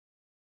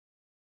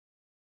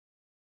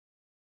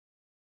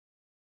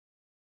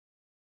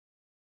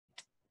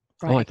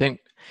Oh, I think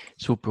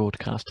it's all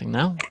broadcasting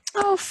now.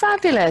 Oh,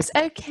 fabulous.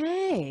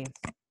 Okay.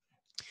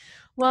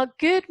 Well,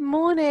 good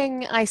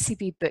morning,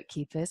 ICB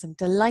bookkeepers. I'm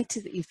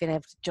delighted that you've been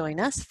able to join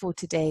us for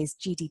today's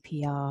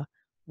GDPR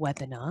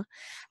webinar.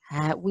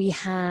 We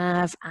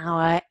have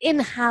our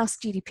in-house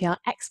GDPR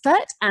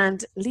expert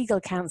and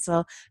legal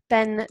counsel,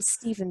 Ben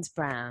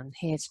Stevens-Brown,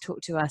 here to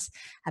talk to us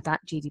about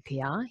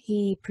GDPR.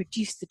 He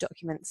produced the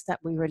documents that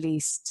we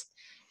released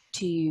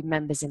to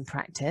members in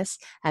practice,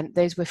 and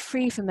those were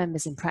free for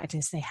members in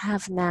practice. They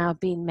have now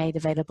been made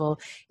available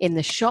in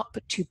the shop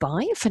to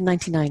buy for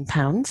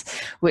 £99,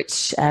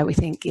 which we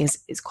think is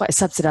quite a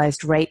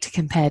subsidised rate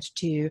compared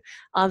to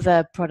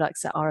other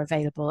products that are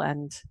available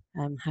and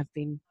have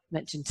been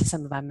mentioned to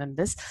some of our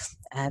members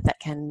that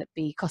can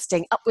be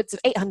costing upwards of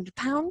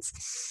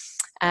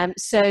 £800.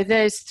 So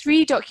there's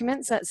 3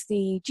 documents. That's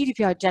the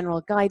GDPR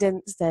General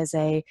Guidance, there's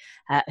a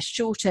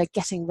shorter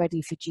Getting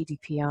Ready for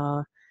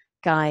GDPR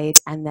guide,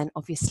 and then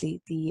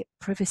obviously the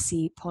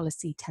privacy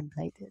policy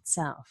template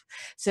itself.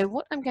 So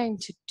what I'm going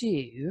to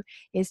do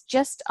is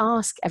just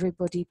ask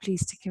everybody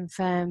please to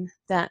confirm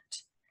that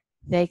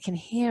they can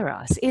hear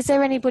us. Is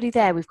there anybody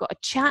there? We've got a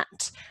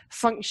chat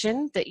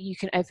function that you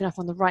can open up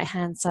on the right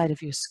hand side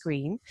of your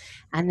screen,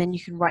 and then you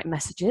can write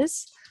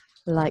messages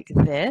like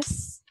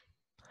this.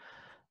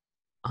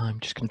 I'm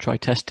just going to try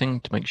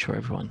testing to make sure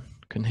everyone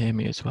can hear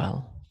me as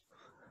well.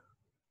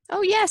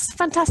 Oh yes,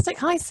 fantastic.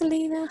 Hi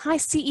Selena, hi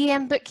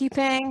CEM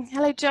Bookkeeping,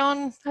 hello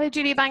John, hello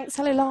Julia Banks,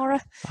 hello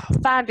Laura. Wow.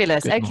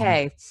 Fabulous, Good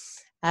okay.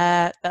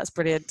 That's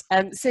brilliant.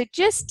 So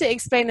just to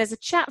explain, there's a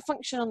chat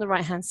function on the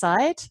right hand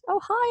side. Oh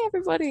hi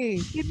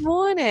everybody, good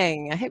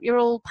morning. I hope you're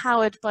all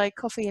powered by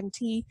coffee and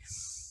tea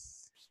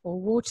or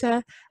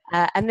water.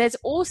 And there's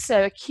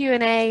also a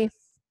Q&A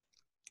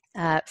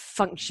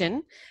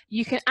function.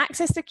 You can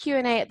access the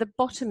Q&A at the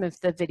bottom of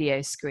the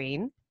video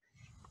screen.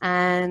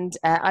 And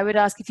I would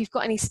ask if you've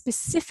got any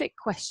specific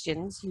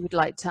questions you would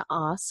like to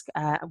ask.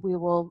 We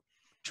will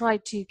try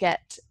to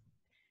get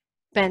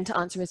Ben to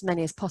answer as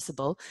many as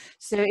possible.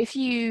 So if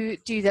you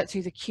do that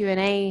through the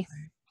Q&A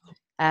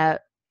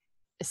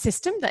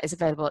system that is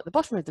available at the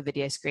bottom of the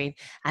video screen,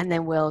 and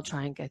then we'll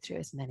try and go through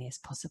as many as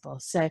possible.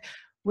 So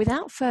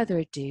without further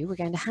ado, we're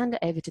going to hand it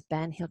over to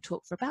Ben. He'll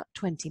talk for about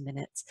 20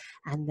 minutes,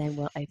 and then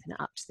we'll open it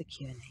up to the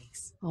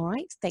Q&As. All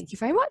right, thank you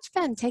very much,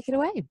 Ben. Take it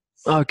away.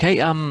 Okay,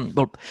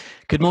 well,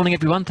 good morning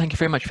everyone. Thank you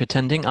very much for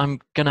attending.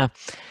 I'm going to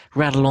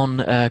rattle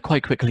on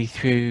quite quickly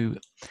through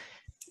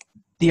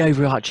the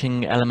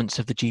overarching elements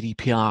of the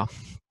GDPR,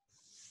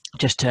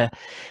 just to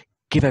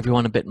give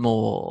everyone a bit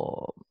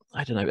more,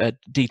 I don't know,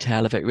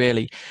 detail of it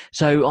really.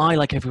 So I,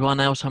 like everyone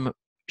else, I'm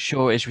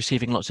sure is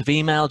receiving lots of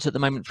emails at the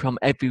moment from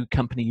every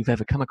company you've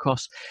ever come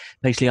across,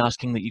 basically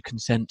asking that you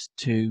consent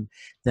to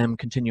them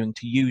continuing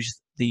to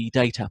use the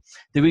data.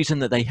 The reason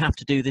that they have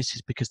to do this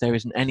is because there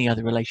isn't any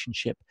other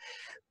relationship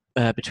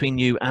between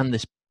you and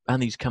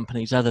these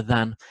companies other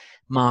than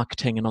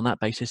marketing, and on that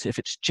basis, if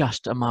it's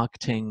just a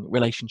marketing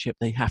relationship,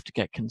 they have to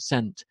get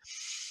consent.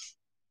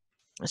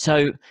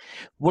 So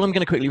what I'm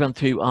going to quickly run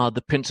through are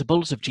the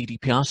principles of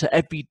GDPR. So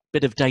every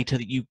bit of data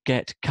that you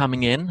get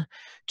coming in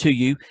to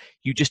you,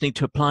 you just need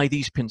to apply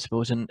these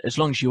principles, and as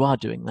long as you are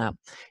doing that,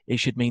 it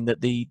should mean that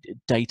the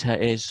data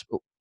is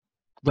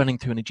running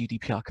through in a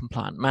GDPR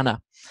compliant manner.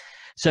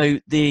 So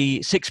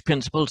the 6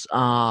 principles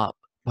are,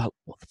 well,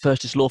 the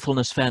first is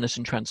lawfulness, fairness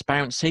and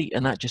transparency,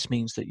 and that just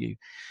means that you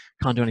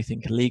can't do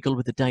anything illegal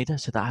with the data,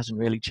 so that hasn't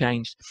really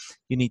changed.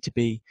 You need to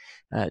be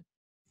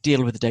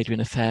deal with the data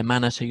in a fair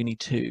manner, so you need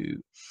to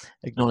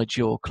acknowledge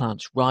your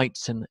client's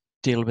rights and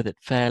deal with it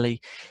fairly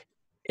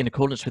in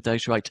accordance with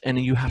those rights, and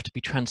you have to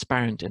be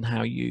transparent in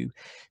how you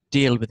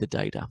deal with the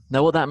data.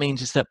 Now what that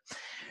means is that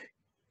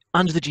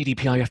under the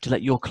GDPR you have to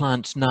let your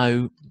clients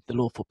know the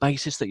lawful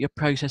basis that you're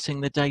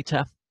processing the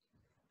data,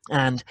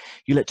 and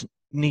you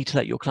need to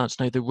let your clients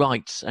know the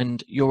rights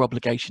and your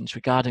obligations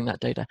regarding that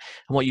data.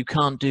 And what you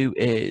can't do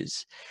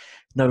is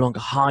no longer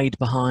hide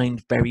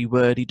behind very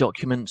wordy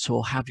documents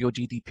or have your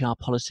GDPR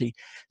policy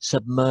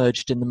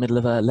submerged in the middle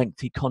of a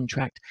lengthy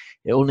contract.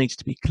 It all needs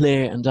to be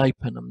clear and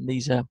open, and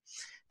these are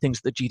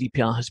things that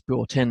GDPR has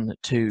brought in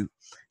to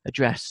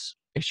address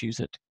issues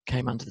that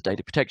came under the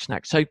Data Protection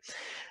Act. So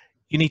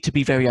you need to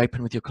be very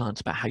open with your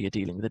clients about how you're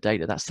dealing with the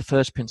data. That's the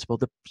first principle.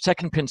 The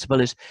second principle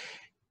is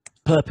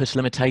purpose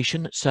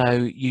limitation.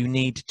 So you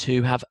need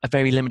to have a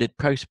very limited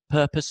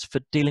purpose for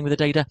dealing with the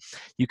data.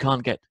 You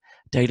can't get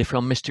data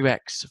from Mr.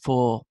 X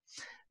for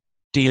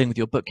dealing with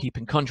your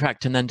bookkeeping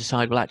contract and then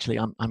decide, well, actually,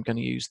 I'm going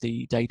to use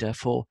the data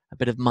for a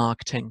bit of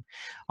marketing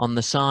on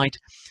the side.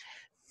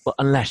 But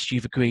unless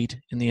you've agreed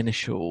in the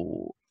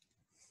initial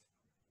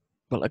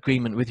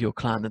agreement with your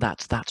client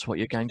that that's what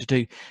you're going to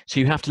do. So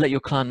you have to let your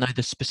client know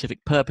the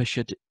specific purpose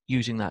you're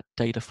using that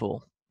data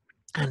for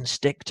and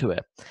stick to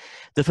it.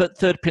 The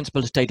third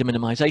principle is data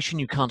minimization.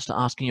 You can't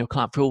start asking your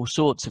client for all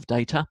sorts of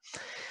data,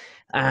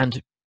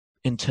 and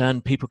in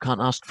turn people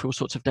can't ask for all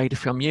sorts of data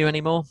from you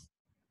anymore.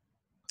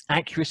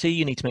 Accuracy,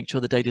 you need to make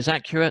sure the data is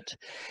accurate.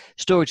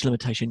 Storage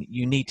limitation,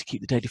 you need to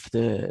keep the data for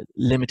the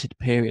limited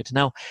period.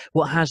 Now,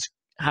 what has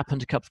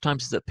happened a couple of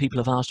times is that people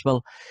have asked,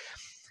 well,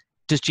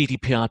 does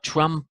GDPR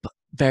trump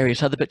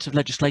various other bits of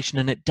legislation?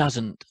 And it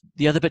doesn't.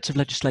 The other bits of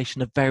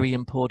legislation are very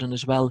important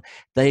as well.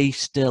 They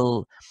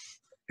still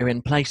are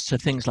in place. So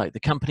things like the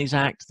Companies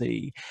Act,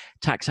 the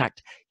Tax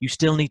Act, you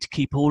still need to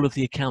keep all of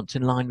the accounts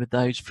in line with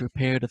those for a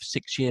period of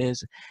 6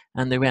 years,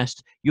 and the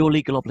rest, your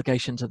legal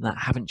obligations and that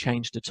haven't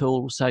changed at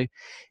all. So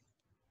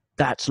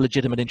that's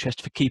legitimate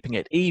interest for keeping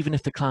it. Even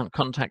if the client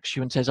contacts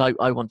you and says,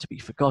 I want to be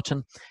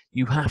forgotten,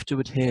 you have to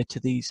adhere to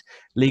these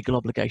legal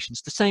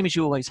obligations, the same as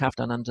you always have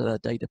done under the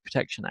Data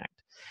Protection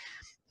Act.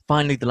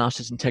 Finally, the last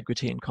is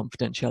integrity and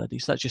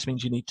confidentiality. So that just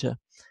means you need to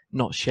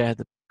not share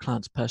the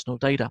client's personal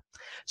data.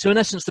 So in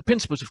essence, the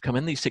principles have come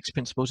in, these 6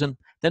 principles, and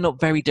they're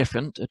not very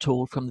different at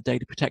all from the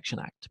Data Protection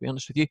Act, to be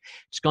honest with you.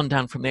 It's gone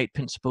down from the 8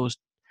 principles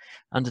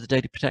under the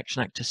Data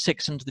Protection Act to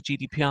 6 under the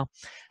GDPR.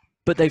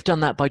 But they've done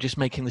that by just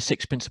making the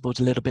 6 principles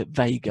a little bit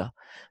vaguer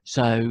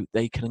so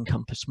they can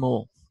encompass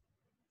more.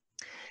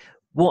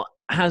 What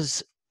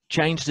has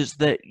changed is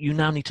that you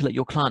now need to let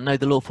your client know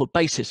the lawful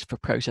basis for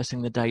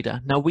processing the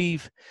data. Now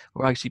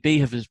ICB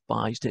have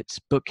advised its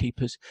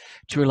bookkeepers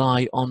to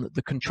rely on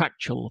the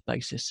contractual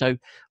basis. So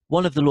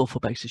one of the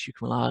lawful bases you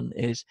can rely on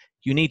is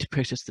you need to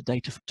process the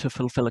data to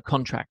fulfill a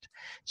contract.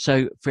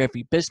 So for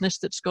every business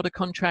that's got a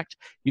contract,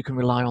 you can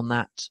rely on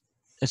that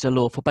as a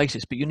lawful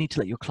basis, but you need to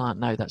let your client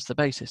know that's the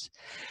basis.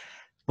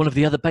 One of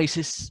the other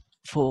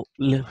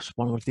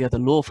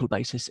lawful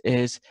basis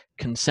is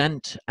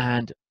consent,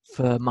 and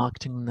for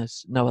marketing,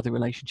 there's no other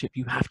relationship.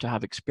 You have to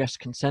have express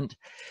consent.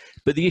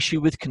 But the issue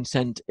with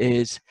consent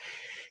is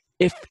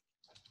if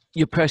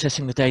you're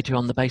processing the data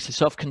on the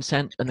basis of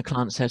consent and the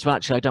client says, well,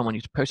 actually, I don't want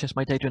you to process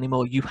my data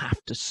anymore, you have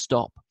to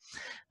stop.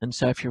 And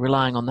so if you're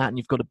relying on that and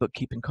you've got a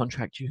bookkeeping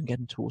contract, you can get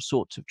into all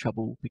sorts of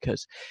trouble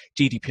because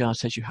GDPR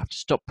says you have to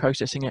stop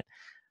processing it.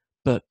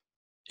 But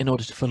in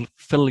order to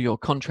fulfill your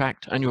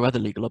contract and your other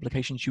legal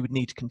obligations, you would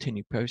need to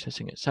continue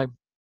processing it. So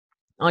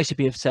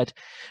ICB have said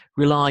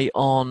rely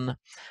on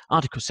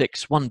Article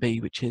 6,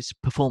 1b, which is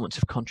performance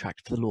of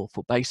contract for the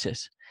lawful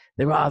basis.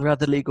 There are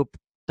other legal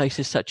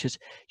bases, such as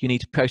you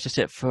need to process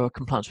it for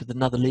compliance with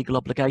another legal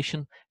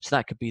obligation. So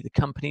that could be the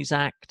Companies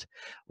Act,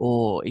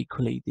 or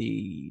equally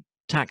the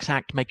Tax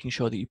Act, making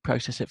sure that you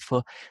process it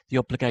for the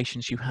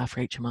obligations you have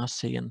for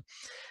HMRC and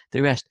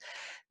the rest.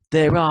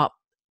 There are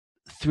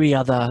 3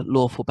 other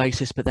lawful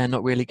bases, but they're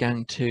not really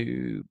going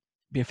to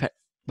be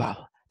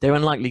they're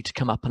unlikely to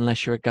come up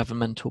unless you're a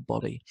governmental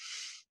body.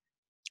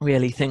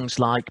 Really, things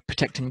like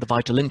protecting the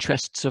vital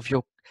interests of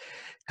your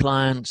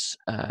clients,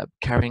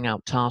 carrying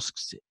out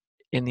tasks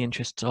in the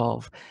interests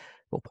of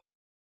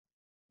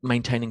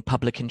maintaining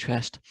public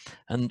interest,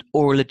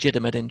 or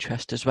legitimate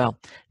interest as well.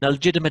 Now,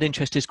 legitimate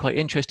interest is quite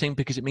interesting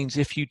because it means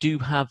if you do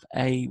have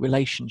a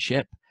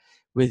relationship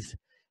with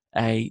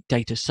a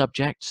data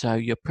subject, so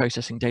you're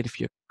processing data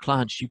for your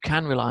clients, you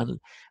can rely on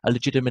a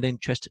legitimate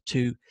interest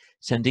to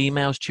send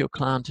emails to your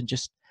client and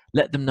just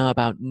let them know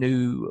about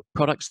new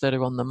products that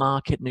are on the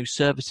market, new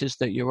services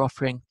that you're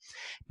offering.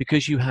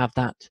 Because you have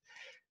that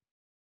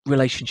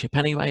relationship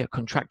anyway, a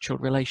contractual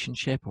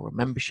relationship or a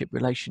membership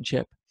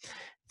relationship,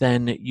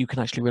 then you can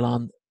actually rely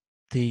on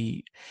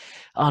the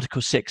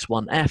Article 6,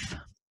 1f,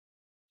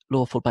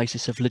 lawful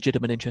basis of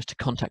legitimate interest, to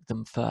contact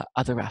them for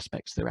other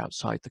aspects that are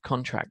outside the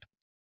contract.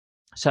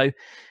 So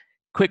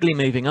quickly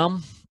moving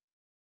on,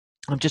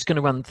 I'm just going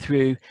to run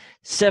through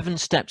 7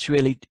 steps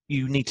really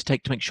you need to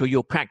take to make sure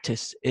your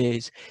practice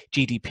is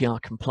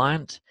GDPR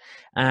compliant.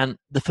 And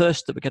the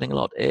first that we're getting a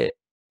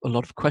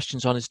lot of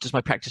questions on is, does my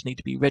practice need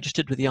to be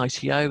registered with the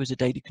ICO as a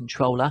data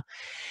controller?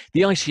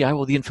 The ICO,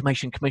 or the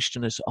Information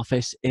Commissioner's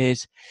Office,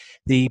 is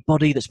the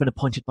body that's been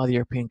appointed by the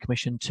European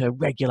Commission to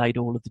regulate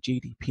all of the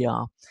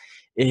GDPR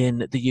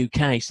in the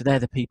UK. So they're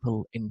the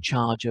people in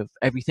charge of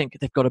everything.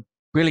 They've got a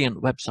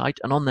brilliant website,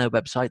 and on their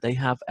website they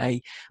have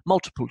a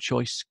multiple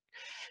choice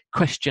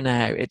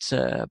questionnaire. It's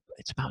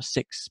about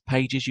 6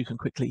 pages. You can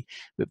quickly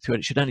whip through it.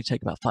 It should only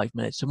take about 5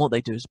 minutes. And what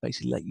they do is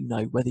basically let you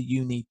know whether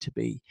you need to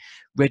be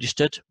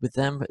registered with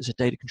them as a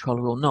data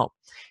controller or not.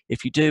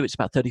 If you do, it's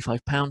about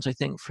 £35, I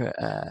think, for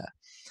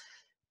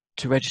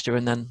to register,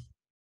 and then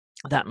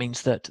that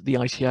means that the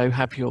ICO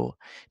have your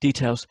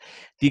details.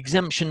 The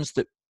exemptions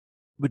that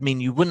would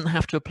mean you wouldn't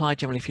have to apply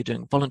generally if you're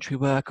doing voluntary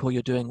work or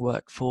you're doing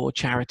work for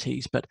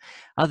charities, but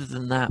other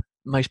than that,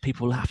 most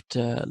people will have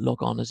to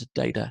log on as a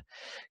data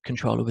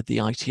controller with the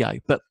ICO.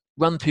 But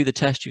run through the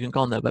test. You can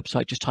go on their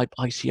website, just type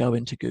ICO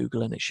into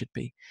Google and it should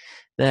be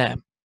there.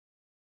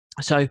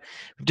 So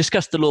we've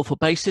discussed the lawful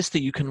basis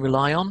that you can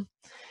rely on.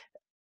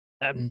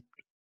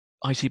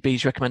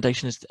 ICB's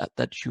recommendation is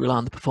that you rely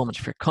on the performance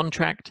for a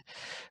contract,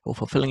 or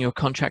fulfilling your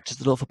contract as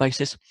the lawful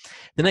basis.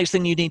 The next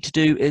thing you need to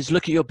do is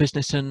look at your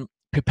business and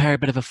prepare a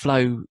bit of a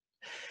flow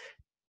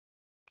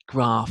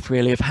graph,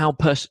 really, of how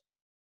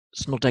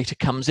personal data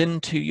comes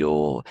into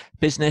your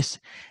business,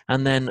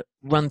 and then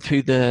run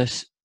through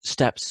the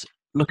steps,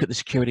 look at the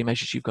security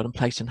measures you've got in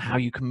place and how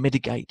you can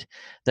mitigate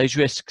those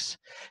risks.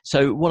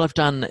 So what I've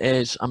done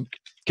is, I'm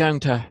going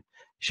to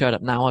show it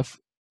up now. I've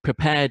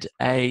prepared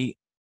a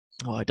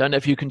Oh, I don't know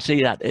if you can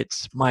see that.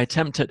 It's my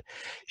attempt at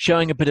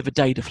showing a bit of a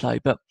data flow,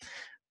 but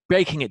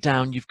breaking it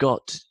down, you've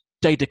got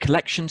data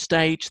collection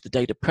stage, the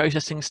data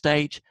processing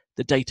stage,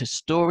 the data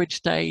storage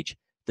stage,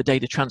 the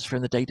data transfer,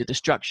 and the data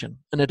destruction.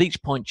 And at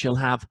each point, you'll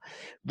have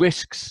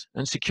risks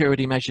and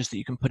security measures that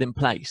you can put in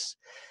place.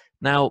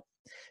 Now,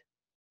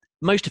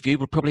 most of you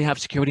will probably have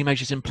security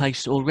measures in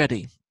place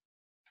already.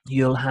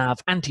 You'll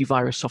have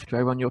antivirus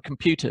software on your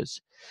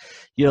computers.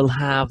 You'll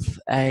have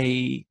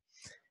a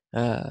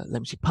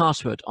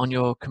password on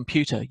your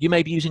computer. You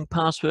may be using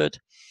password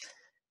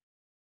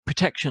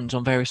protections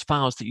on various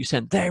files that you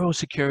send. They're all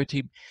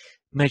security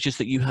measures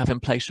that you have in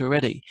place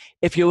already.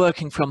 If you're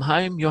working from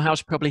home, your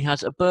house probably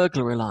has a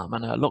burglar alarm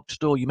and a locked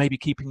door. You may be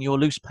keeping your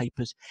loose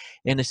papers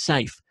in a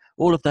safe.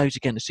 All of those,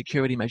 again, are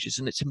security measures,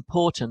 and it's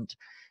important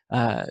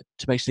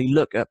to basically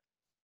look at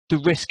the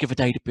risk of a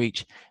data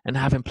breach and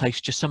have in place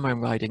just somewhere in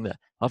writing that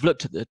I've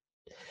looked at the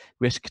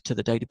risk to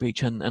the data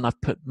breach and I've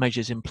put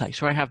measures in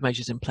place, or I have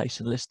measures in place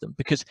and list them,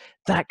 because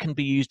that can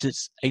be used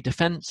as a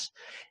defense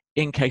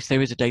in case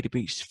there is a data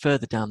breach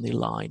further down the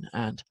line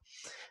and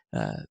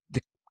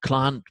the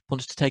client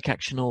wants to take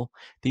action or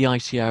the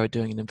ICO are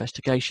doing an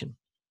investigation.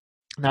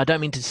 Now, I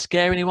don't mean to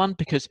scare anyone,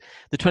 because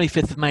the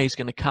 25th of May is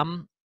going to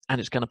come and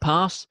it's going to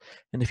pass.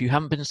 And if you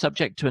haven't been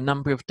subject to a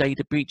number of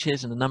data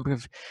breaches and a number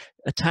of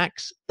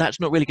attacks, that's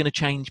not really going to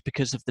change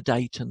because of the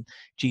date and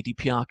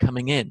GDPR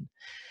coming in.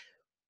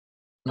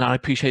 Now, I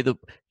appreciate that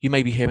you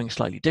may be hearing a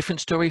slightly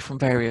different story from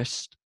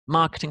various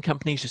marketing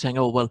companies who are saying,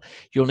 oh, well,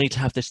 you'll need to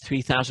have this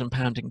 £3,000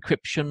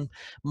 encryption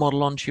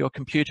model onto your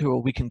computer,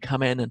 or we can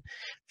come in and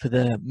for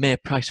the mere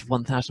price of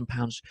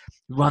 £1,000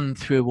 run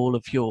through all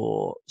of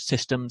your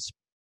systems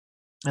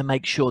and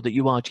make sure that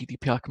you are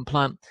GDPR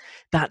compliant.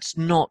 That's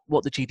not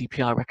what the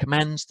GDPR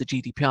recommends. The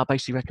GDPR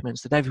basically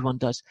recommends that everyone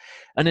does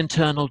an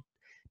internal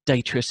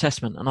data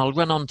assessment, and I'll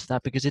run on to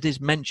that because it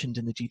is mentioned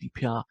in the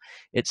GDPR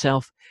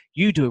itself.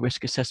 You do a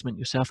risk assessment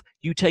yourself.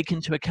 You take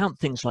into account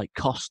things like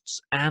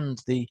costs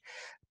and the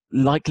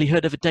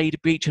likelihood of a data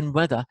breach and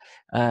whether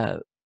a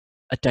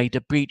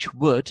data breach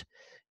would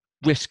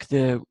risk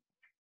the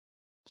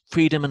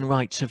freedom and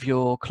rights of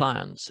your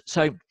clients.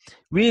 So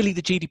really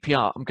the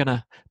GDPR, I'm going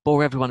to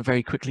bore everyone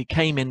very quickly,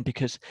 came in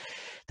because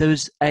there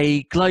was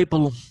a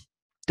global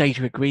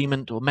data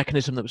agreement or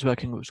mechanism that was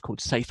working. It was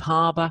called Safe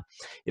Harbor.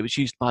 It was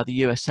used by the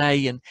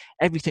USA, and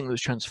everything that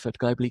was transferred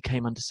globally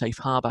came under Safe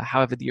Harbor.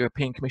 However, the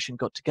European Commission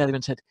got together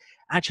and said,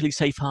 actually,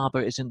 Safe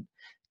Harbor isn't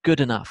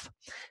good enough.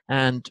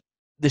 And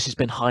this has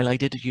been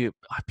highlighted.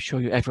 I'm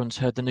sure everyone's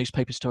heard the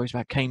newspaper stories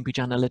about Cambridge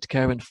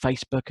Analytica and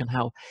Facebook and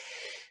how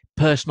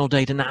personal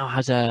data now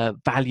has a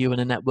value and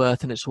a net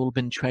worth, and it's all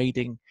been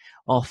trading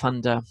off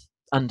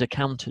under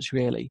counters,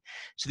 really.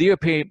 So the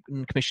European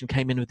Commission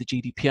came in with the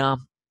GDPR.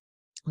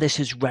 This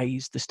has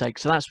raised the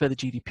stakes. So that's where the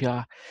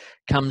GDPR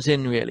comes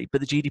in, really.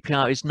 But the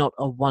GDPR is not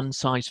a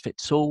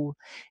one-size-fits-all.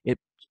 It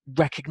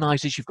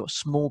recognizes you've got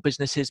small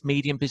businesses,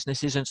 medium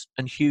businesses,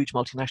 and huge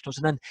multinationals,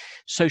 and then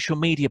social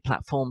media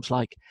platforms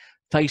like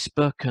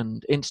Facebook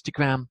and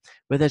Instagram,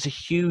 where there's a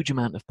huge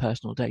amount of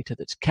personal data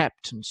that's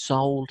kept and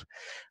sold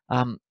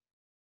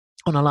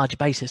on a larger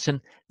basis. And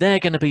they're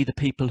going to be the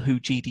people who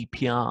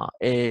GDPR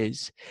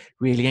is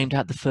really aimed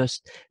at, the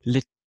first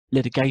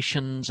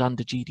litigations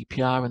under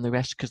GDPR and the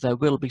rest, because there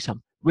will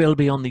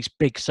be on these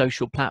big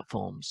social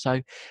platforms.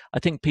 So I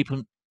think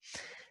people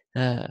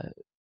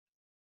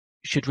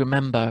should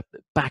remember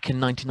back in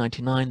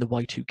 1999, the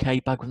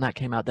Y2K bug, when that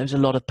came out, there was a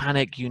lot of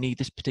panic. You need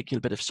this particular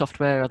bit of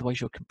software,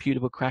 otherwise your computer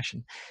will crash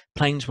and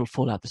planes will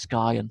fall out the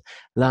sky. And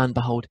lo and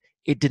behold,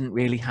 it didn't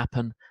really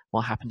happen.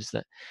 What happened is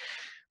that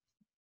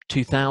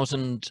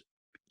 2000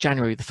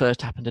 January the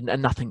 1st happened,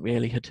 and nothing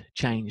really had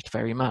changed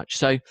very much.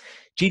 So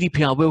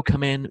GDPR will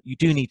come in. You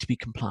do need to be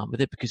compliant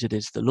with it because it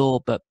is the law,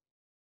 but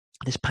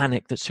this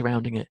panic that's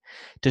surrounding it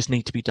does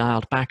need to be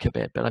dialed back a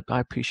bit. But I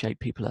appreciate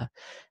people are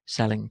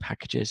selling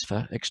packages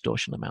for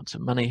extortion amounts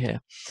of money here.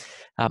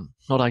 Not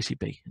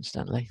ICB,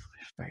 incidentally,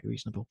 very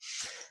reasonable.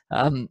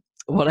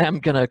 What I am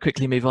going to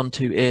quickly move on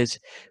to is,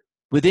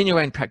 within your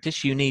own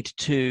practice, you need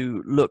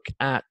to look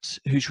at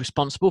who's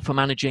responsible for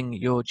managing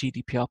your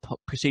GDPR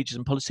procedures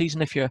and policies.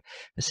 And if you're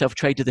a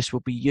self-trader, this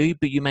will be you,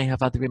 but you may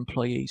have other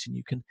employees, and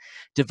you can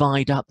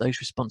divide up those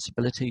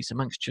responsibilities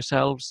amongst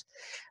yourselves.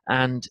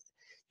 And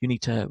you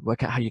need to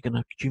work out how you're going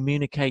to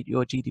communicate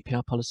your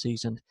GDPR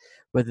policies and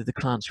whether the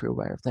clients are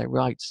aware of their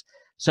rights.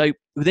 So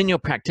within your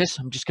practice,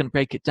 I'm just going to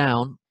break it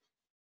down.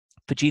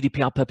 For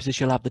GDPR purposes,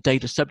 you'll have the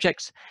data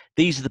subjects.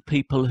 These are the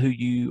people who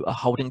you are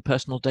holding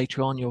personal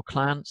data on, your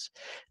clients.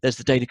 There's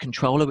the data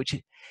controller, which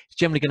is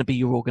generally going to be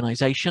your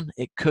organization.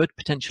 It could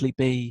potentially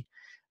be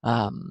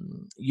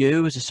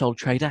you as a sole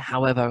trader.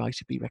 However,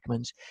 ICB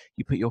recommends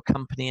you put your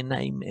company and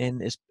name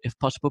in if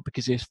possible,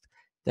 because if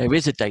there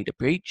is a data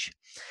breach,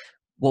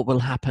 what will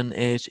happen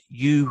is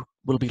you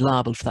will be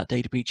liable for that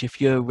data breach if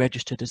you're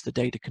registered as the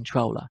data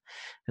controller.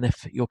 And if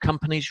your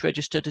company's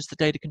registered as the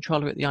data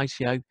controller at the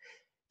ICO,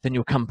 then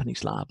your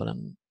company's liable,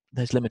 and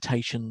there's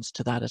limitations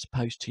to that as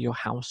opposed to your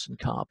house and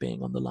car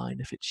being on the line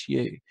if it's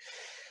you.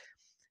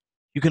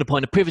 You can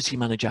appoint a privacy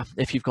manager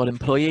if you've got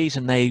employees,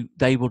 and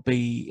they will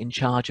be in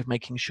charge of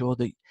making sure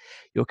that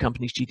your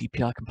company's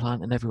GDPR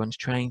compliant and everyone's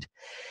trained.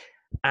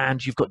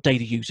 And you've got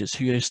data users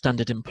who are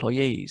standard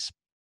employees.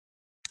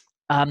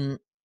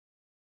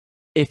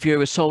 If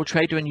you're a sole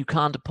trader and you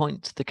can't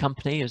appoint the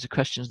company, as a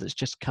question that's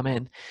just come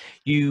in,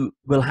 you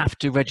will have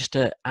to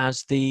register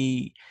as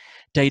the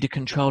data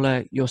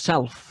controller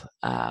yourself.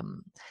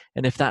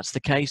 And if that's the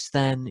case,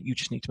 then you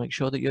just need to make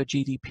sure that you're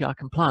GDPR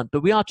compliant.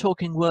 But we are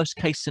talking worst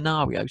case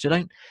scenario, so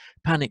don't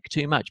panic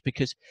too much,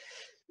 because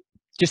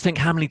just think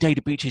how many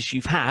data breaches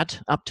you've had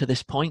up to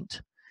this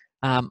point.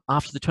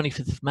 After the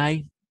 25th of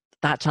May,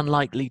 that's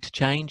unlikely to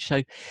change.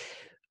 So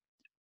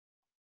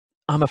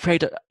I'm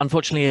afraid,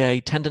 unfortunately, a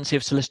tendency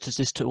of solicitors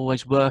is to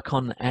always work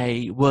on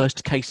a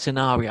worst case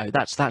scenario.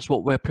 That's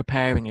what we're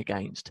preparing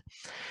against.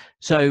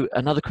 So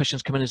another question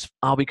that's come in is,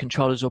 are we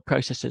controllers or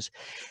processors?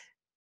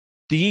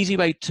 The easy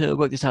way to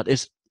work this out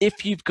is,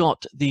 if you've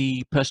got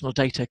the personal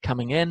data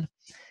coming in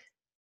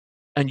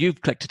and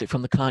you've collected it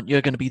from the client,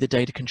 you're going to be the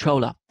data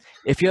controller.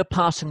 If you're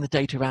passing the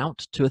data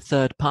out to a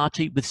third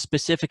party with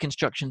specific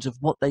instructions of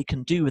what they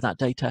can do with that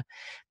data,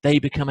 they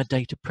become a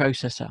data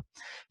processor.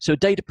 So a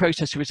data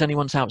processor is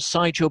anyone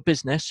outside your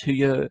business who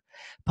you're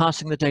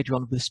passing the data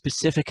on with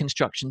specific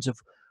instructions of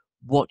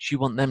what you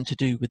want them to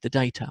do with the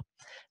data.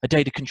 A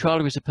data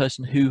controller is a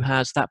person who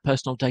has that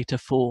personal data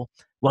for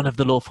one of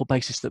the lawful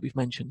bases that we've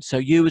mentioned. So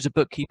you, as a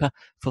bookkeeper,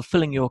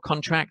 fulfilling your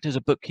contract as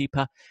a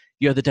bookkeeper,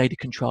 you're the data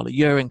controller.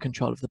 You're in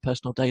control of the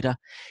personal data.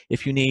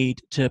 If you need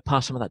to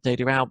pass some of that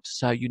data out,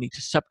 so you need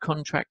to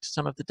subcontract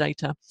some of the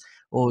data,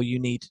 or you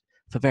need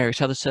for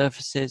various other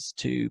services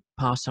to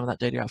pass some of that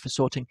data out for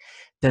sorting,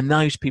 then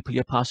those people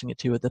you're passing it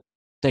to are the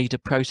data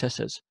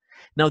processors.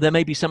 Now, there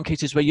may be some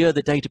cases where you're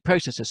the data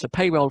processor. So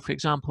payroll, for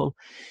example,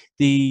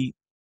 the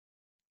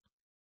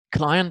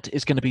client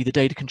is going to be the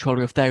data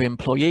controller of their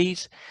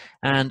employees,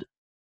 and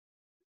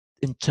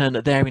in turn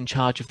they're in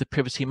charge of the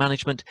privacy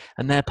management,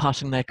 and they're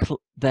passing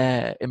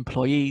their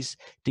employees'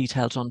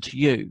 details on to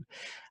you.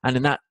 And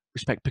in that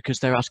respect, because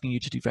they're asking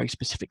you to do very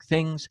specific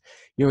things,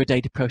 you're a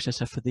data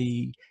processor for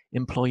the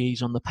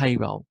employees on the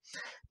payroll.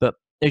 But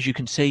as you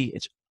can see,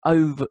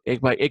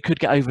 it could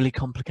get overly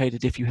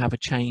complicated if you have a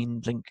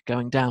chain link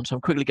going down. So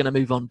I'm quickly going to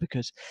move on,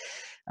 because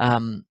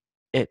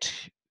it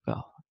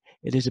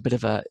is a bit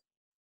of a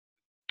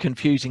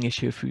confusing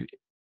issue. If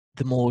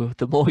the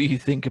more you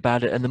think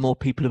about it and the more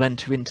people who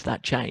enter into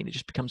that chain, it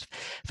just becomes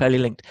fairly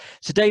linked.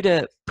 So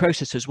data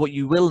processors, what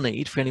you will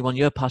need for anyone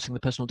you're passing the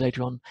personal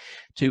data on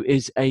to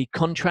is a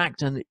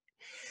contract, and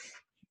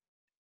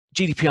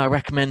GDPR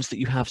recommends that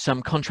you have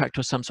some contract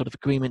or some sort of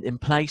agreement in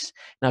place.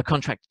 Now, a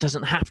contract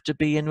doesn't have to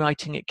be in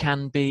writing, it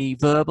can be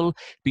verbal,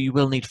 but you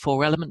will need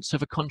 4 elements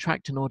of a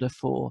contract in order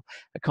for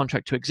a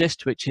contract to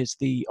exist, which is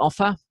the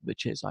offer,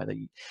 which is either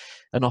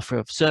an offer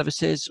of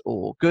services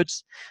or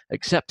goods,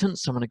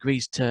 acceptance, someone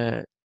agrees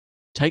to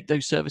take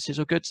those services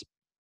or goods,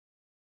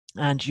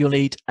 and you'll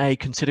need a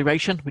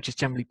consideration, which is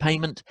generally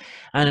payment,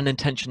 and an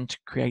intention to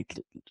create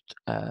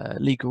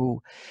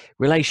legal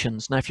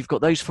relations. Now, if you've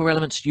got those 4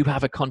 elements, you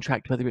have a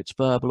contract, whether it's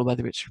verbal or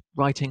whether it's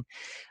writing.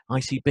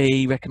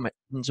 ICB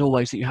recommends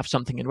always that you have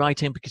something in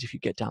writing, because if you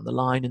get down the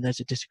line and there's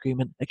a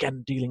disagreement,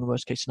 again, dealing in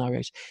worst case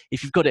scenarios,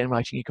 if you've got it in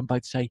writing, you can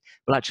both say,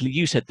 well, actually,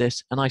 you said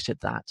this and I said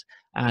that,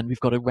 and we've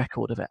got a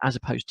record of it, as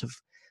opposed to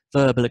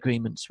verbal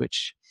agreements,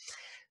 which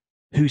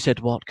who said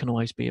what can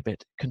always be a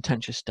bit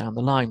contentious down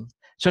the line.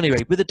 So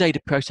anyway, with a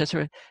data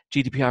processor,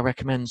 GDPR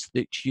recommends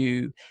that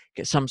you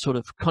get some sort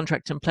of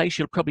contract in place.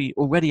 You'll probably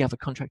already have a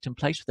contract in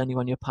place with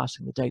anyone you're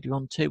passing the data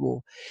on to,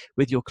 or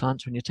with your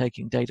clients when you're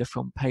taking data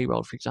from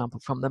payroll, for example,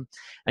 from them.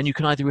 And you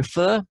can either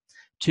refer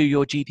to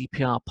your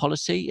GDPR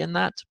policy in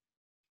that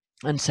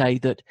and say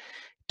that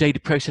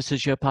data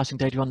processors you're passing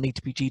data on need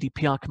to be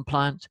GDPR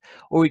compliant,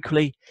 or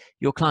equally,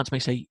 your clients may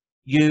say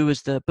you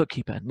as the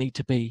bookkeeper need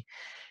to be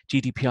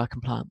GDPR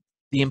compliant.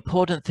 The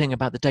important thing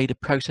about the data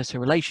processor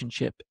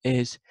relationship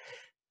is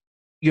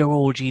you're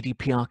all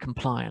GDPR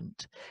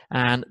compliant,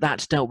 and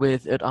that's dealt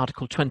with at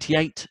Article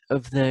 28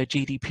 of the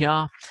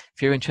GDPR.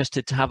 If you're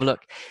interested to have a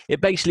look,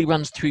 it basically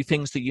runs through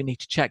things that you need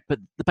to check, but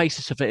the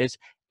basis of it is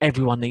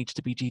everyone needs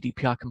to be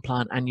GDPR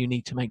compliant, and you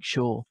need to make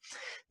sure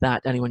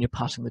that anyone you're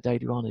passing the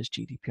data on is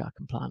GDPR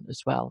compliant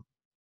as well.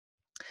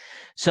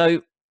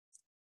 So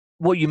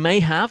what you may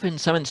have in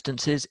some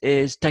instances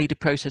is data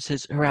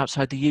processors who are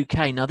outside the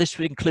UK. Now, this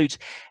includes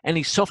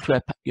any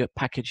software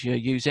package you're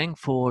using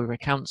for your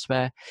accounts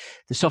where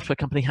the software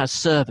company has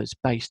servers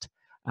based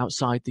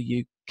outside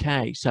the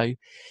UK. So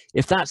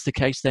if that's the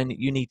case, then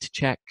you need to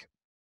check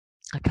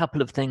a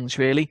couple of things,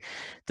 really.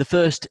 The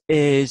first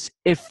is,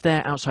 if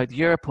they're outside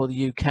Europe or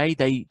the UK,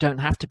 they don't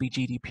have to be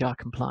GDPR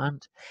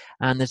compliant.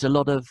 And there's a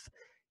lot of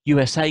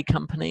USA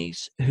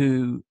companies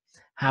who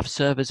have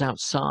servers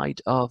outside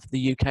of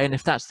the UK, and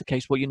if that's the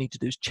case, what you need to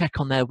do is check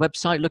on their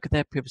website, look at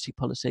their privacy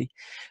policy,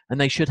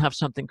 and they should have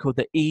something called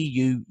the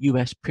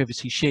EU-US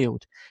Privacy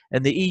Shield.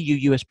 And the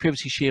EU-US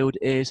Privacy Shield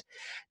is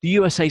the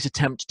USA's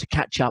attempt to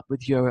catch up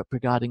with Europe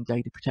regarding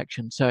data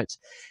protection. So it's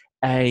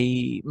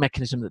a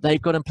mechanism that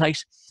they've got in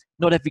place,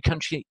 Not every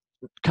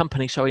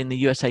company in the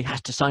USA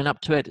has to sign up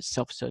to it. It's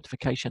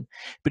self-certification.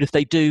 But if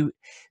they do,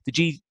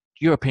 the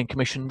European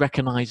Commission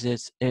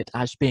recognises it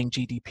as being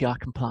GDPR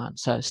compliant.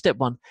 So step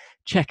one,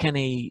 check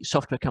any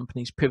software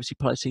company's privacy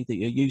policy that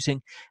you're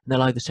using, and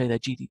they'll either say they're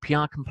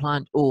GDPR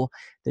compliant or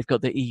they've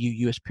got the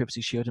EU-US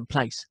Privacy Shield in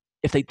place.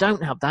 If they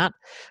don't have that,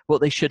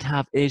 what they should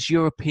have is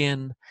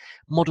European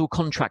model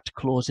contract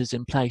clauses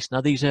in place.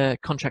 Now, these are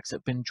contracts that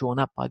have been drawn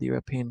up by the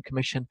European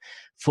Commission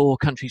for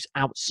countries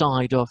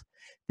outside of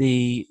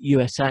the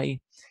USA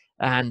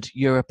and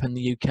Europe and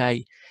the UK,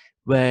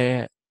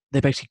 where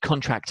they basically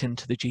contract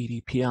into the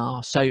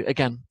GDPR. So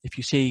again, if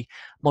you see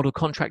model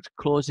contract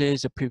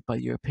clauses approved by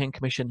the European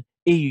Commission,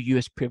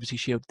 EU-US Privacy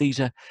Shield,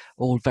 these are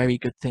all very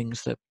good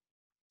things that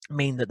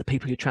mean that the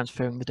people you're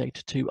transferring the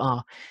data to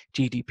are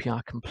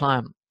GDPR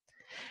compliant.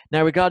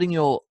 Now, regarding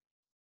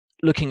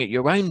looking at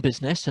your own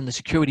business and the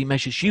security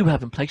measures you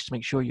have in place to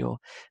make sure your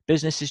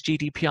business is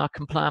GDPR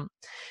compliant,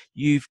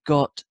 you've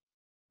got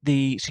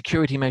the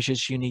security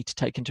measures you need to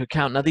take into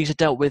account. Now, these are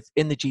dealt with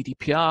in the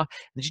GDPR.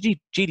 The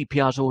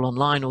GDPR is all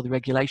online, all the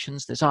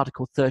regulations. There's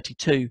Article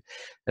 32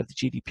 of the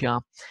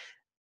GDPR.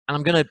 And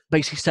I'm going to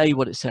basically say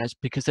what it says,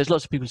 because there's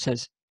lots of people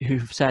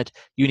who've said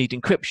you need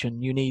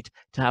encryption, you need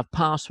to have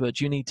passwords,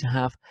 you need to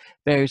have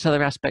various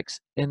other aspects.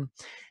 In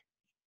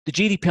the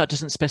GDPR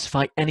doesn't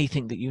specify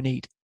anything that you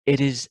need.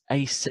 It is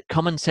a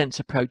common sense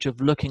approach of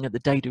looking at the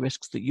data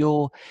risks that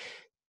your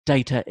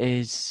data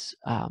is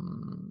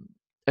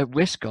at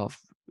risk of,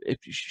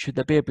 should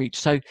there be a breach.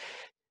 So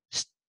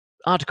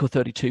Article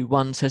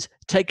 32.1 says,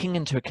 taking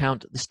into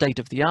account the state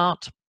of the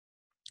art,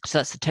 so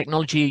that's the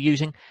technology you're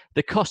using,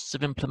 the costs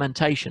of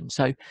implementation.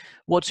 So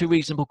what's a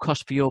reasonable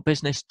cost for your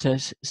business to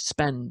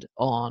spend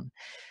on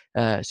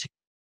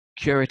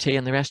security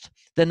and the rest,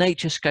 the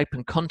nature, scope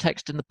and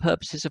context and the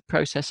purposes of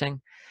processing,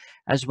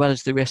 as well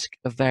as the risk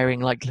of varying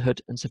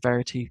likelihood and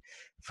severity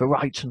for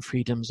rights and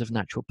freedoms of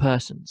natural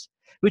persons,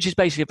 which is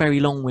basically a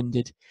very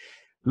long-winded,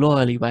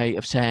 lawyerly way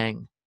of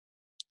saying,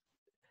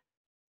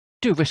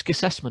 do a risk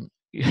assessment.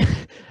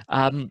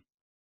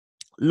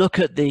 Look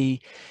at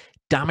the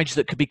damage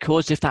that could be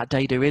caused if that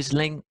data is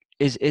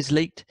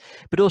leaked,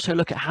 but also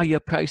look at how you're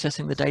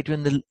processing the data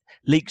and the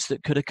leaks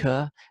that could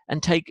occur,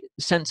 and take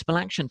sensible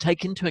action.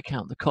 Take into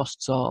account the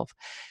costs of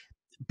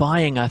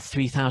buying a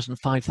 £3,000,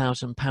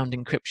 £5,000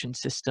 encryption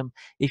system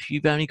if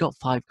you've only got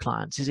 5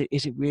 clients. Is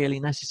it really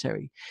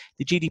necessary?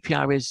 The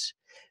GDPR is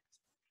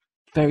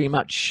very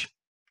much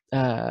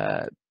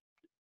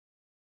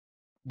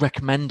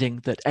recommending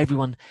that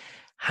everyone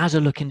has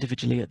a look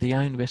individually at the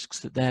own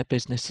risks that their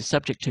business is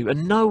subject to,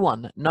 and no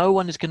one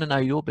is going to know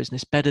your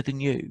business better than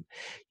you.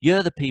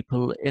 You're the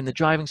people in the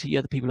driving seat,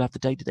 you're the people who have the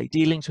day-to-day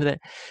dealings with it,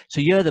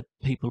 so you're the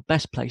people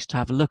best placed to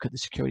have a look at the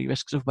security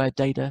risks of where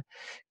data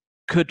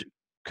could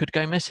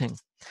go missing.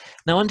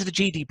 Now, under the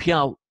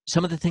GDPR,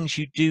 some of the things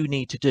you do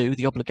need to do,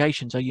 the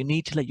obligations, are you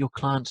need to let your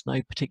clients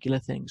know particular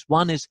things.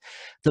 One is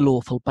the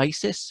lawful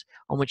basis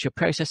on which you're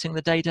processing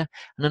the data,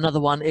 and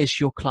another one is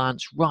your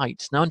client's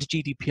rights. Now, under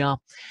GDPR,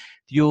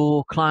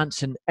 your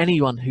clients and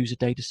anyone who's a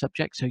data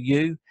subject, so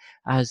you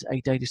as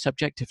a data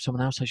subject, if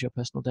someone else has your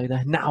personal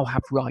data, now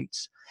have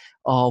rights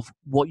of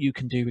what you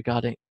can do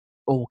regarding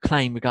or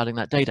claim regarding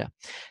that data.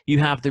 You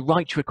have the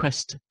right to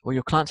request, or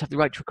your clients have the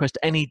right to request,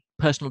 any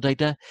personal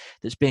data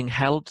that's being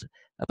held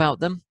about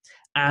them,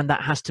 and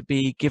that has to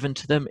be given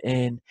to them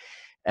in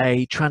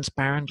a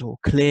transparent or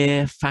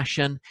clear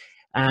fashion,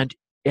 and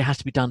it has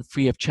to be done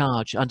free of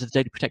charge. Under the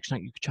Data Protection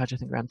Act, you could charge, I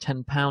think, around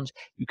 £10.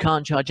 You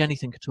can't charge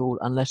anything at all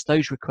unless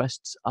those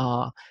requests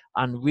are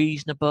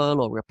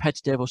unreasonable or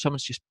repetitive, or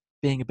someone's just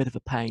being a bit of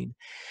a pain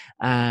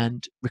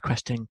and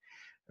requesting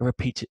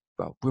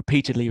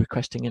repeatedly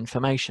requesting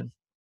information.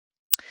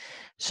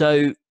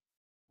 So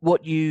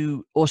what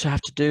you also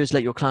have to do is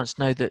let your clients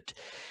know that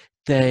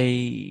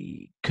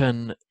they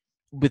can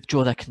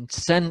withdraw their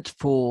consent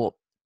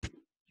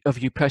of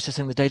you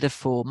processing the data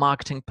for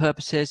marketing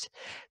purposes.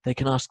 They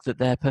can ask that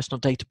their personal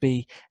data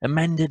be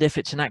amended if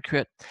it's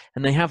inaccurate,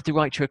 and they have the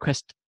right to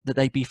request that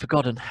they be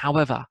forgotten.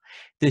 However,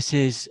 this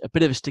is a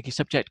bit of a sticky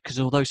subject, because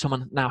although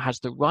someone now has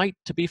the right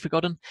to be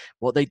forgotten,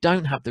 what they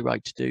don't have the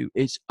right to do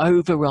is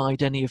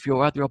override any of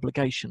your other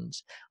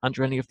obligations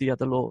under any of the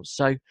other laws.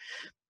 So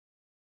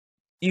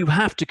you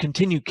have to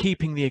continue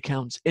keeping the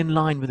accounts in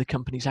line with the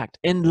Companies Act,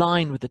 in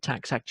line with the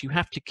Tax Act. You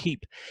have to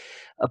keep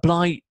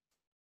obliging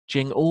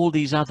all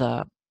these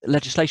other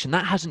legislation.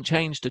 That hasn't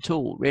changed at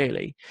all,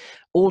 really.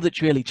 All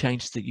that's really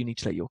changed is that you need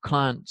to let your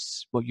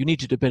clients, well, you need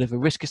to do a bit of a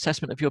risk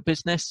assessment of your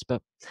business,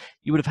 but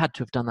you would have had to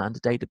have done that under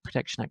Data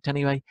Protection Act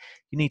anyway.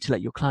 You need to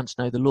let your clients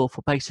know the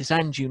lawful basis,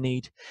 and you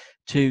need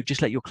to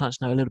just let your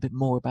clients know a little bit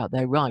more about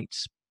their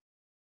rights.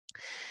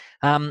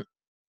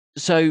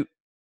 So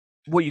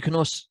what you can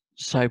also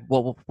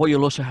what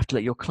you'll also have to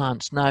let your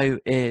clients know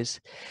is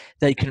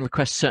they can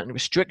request certain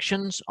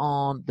restrictions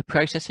on the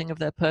processing of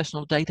their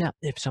personal data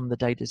if some of the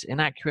data is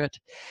inaccurate,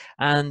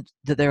 and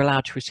that they're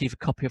allowed to receive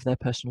a copy of their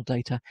personal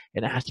data,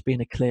 and it has to be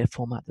in a clear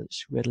format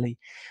that's readily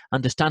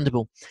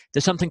understandable.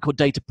 There's something called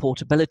data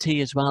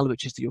portability as well,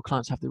 which is that your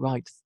clients have the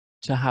right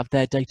to have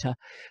their data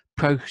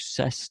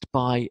processed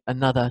by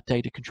another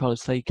data controller,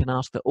 so you can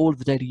ask that all of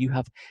the data you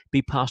have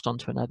be passed on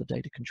to another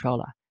data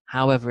controller.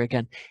 However,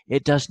 again,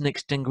 it doesn't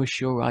extinguish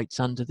your rights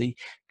under the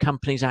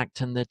Companies Act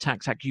and the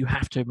Tax Act. You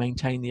have to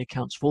maintain the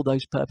accounts for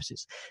those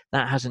purposes.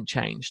 That hasn't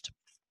changed.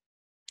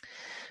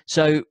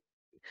 So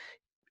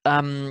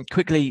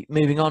quickly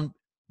moving on,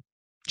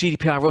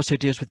 GDPR also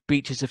deals with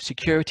breaches of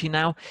security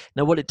now.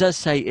 Now, what it does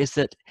say is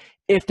that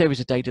if there is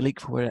a data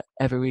leak for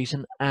whatever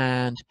reason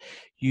and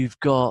you've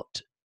got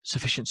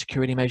sufficient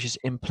security measures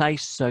in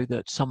place so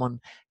that someone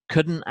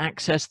couldn't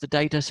access the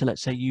data, so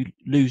let's say you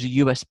lose a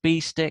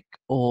USB stick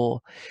or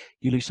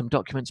you lose some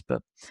documents,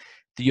 but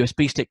the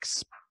USB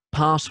stick's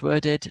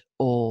passworded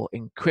or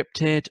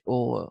encrypted,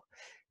 or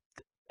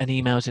an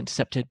email is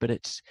intercepted but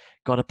it's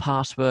got a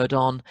password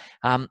on,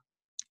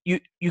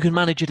 you can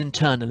manage it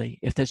internally.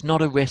 If there's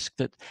not a risk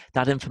that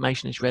that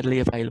information is readily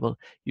available,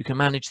 you can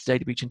manage the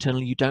data breach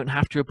internally. You don't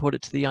have to report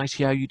it to the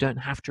ICO. You don't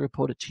have to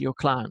report it to your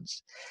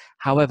clients.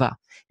 However,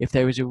 if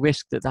there is a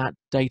risk that that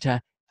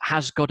data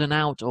has gotten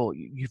out, or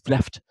you've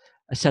left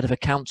a set of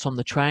accounts on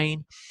the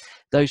train,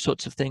 those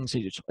sorts of things,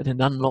 in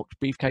an unlocked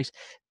briefcase,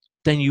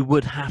 then you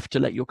would have to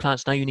let your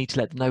clients know. You need to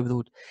let them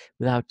know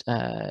without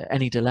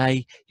any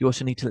delay. You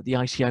also need to let the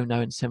ICO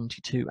know in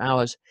 72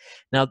 hours.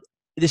 Now,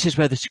 this is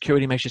where the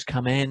security measures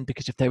come in,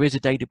 because if there is a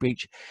data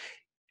breach,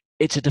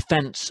 it's a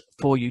defense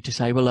for you to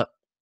say, well, look,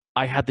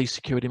 I had these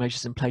security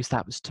measures in place.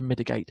 That was to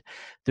mitigate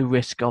the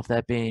risk of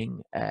there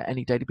being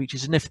any data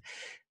breaches. And if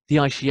the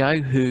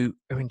ICO, who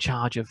are in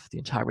charge of the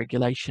entire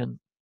regulation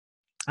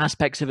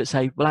aspects of it,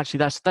 say, well, actually,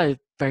 that's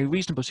very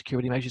reasonable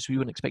security measures, we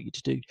wouldn't expect you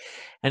to do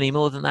any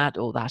more than that,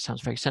 or that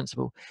sounds very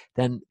sensible,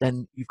 then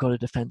you've got a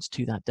defense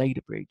to that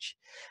data breach.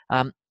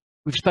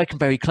 We've spoken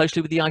very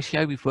closely with the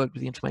ICO. We've worked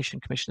with the Information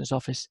Commissioner's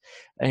Office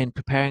in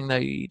preparing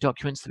the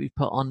documents that we've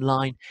put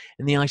online,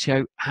 and the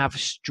ICO have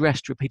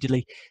stressed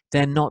repeatedly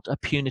they're not a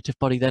punitive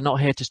body. They're not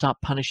here to start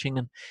punishing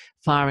and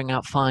firing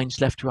out fines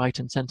left, right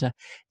and centre.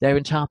 Their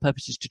entire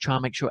purpose is to try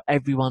and make sure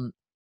everyone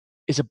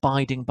is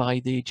abiding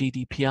by the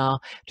GDPR,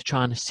 to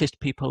try and assist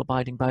people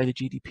abiding by the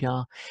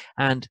GDPR,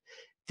 and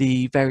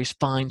the various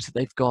fines that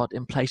they've got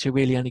in place are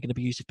really only going to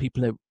be used if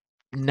people are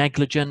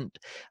negligent,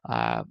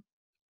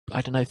 I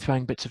don't know,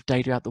 throwing bits of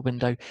data out the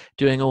window,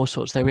 doing all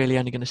sorts. They're really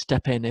only going to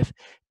step in if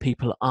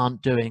people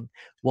aren't doing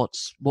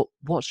what's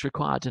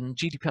required. And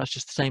GDPR is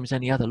just the same as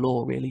any other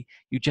law, really.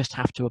 You just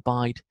have to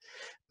abide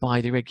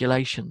by the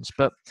regulations.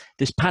 But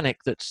this panic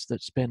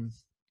that's been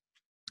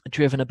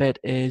driven a bit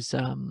is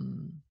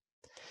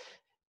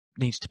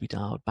needs to be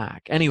dialed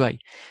back. Anyway,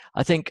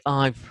 I think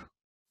I've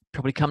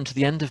probably come to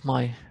the end of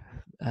my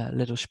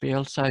little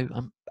spiel, so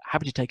I'm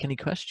happy to take any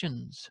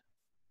questions.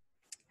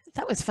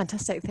 That was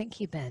fantastic.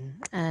 Thank you, Ben.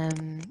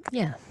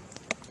 Yeah.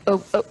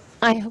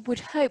 I would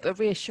hope a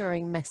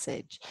reassuring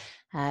message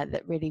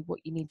that really what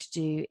you need to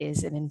do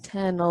is an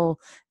internal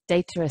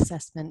data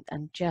assessment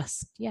and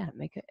just,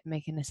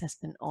 make an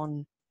assessment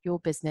on your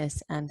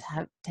business and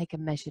take a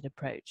measured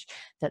approach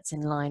that's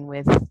in line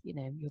with,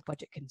 your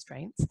budget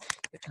constraints,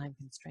 your time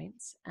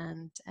constraints,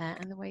 and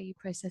the way you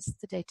process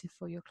the data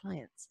for your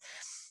clients.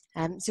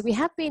 So we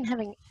have been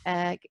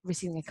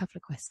receiving a couple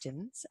of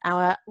questions.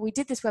 We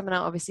did this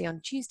webinar obviously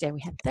on Tuesday, and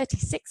we had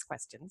 36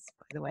 questions,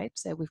 by the way.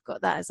 So we've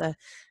got that as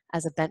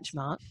a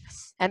benchmark.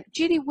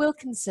 Judy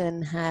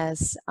Wilkinson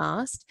has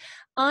asked,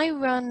 I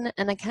run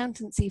an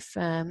accountancy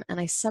firm and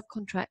I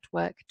subcontract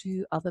work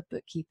to other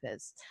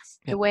bookkeepers.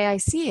 Yep. The way I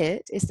see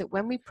it is that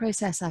when we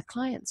process our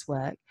clients'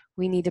 work,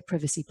 we need a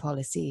privacy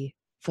policy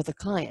for the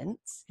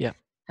clients. Yeah.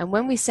 And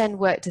when we send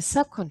work to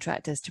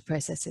subcontractors to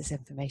process this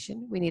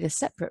information, we need a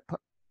separate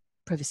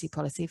privacy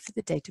policy for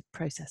the data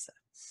processor.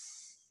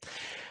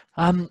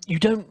 You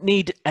don't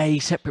need a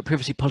separate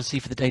privacy policy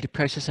for the data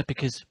processor,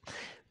 because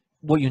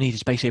what you need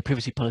is basically a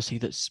privacy policy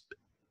that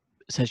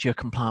says you're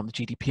compliant with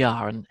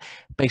GDPR and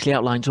basically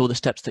outlines all the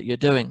steps that you're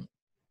doing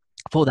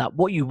for that.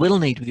 What you will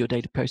need with your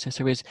data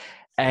processor is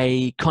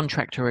a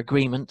contract or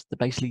agreement that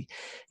basically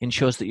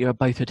ensures that you're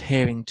both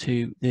adhering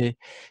to the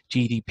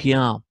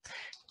GDPR.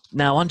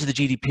 Now, under the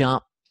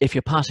GDPR, if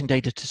you're passing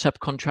data to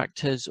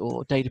subcontractors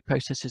or data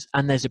processors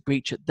and there's a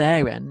breach at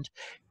their end,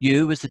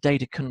 you as the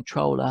data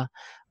controller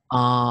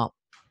are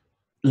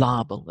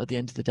liable at the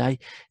end of the day.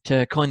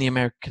 To coin the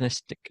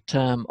Americanistic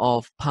term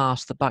of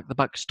pass the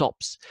buck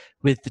stops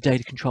with the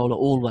data controller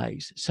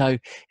always. So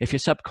if you're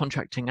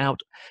subcontracting out,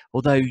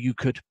 although you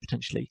could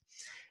potentially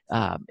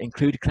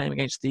include a claim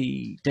against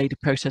the data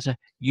processor,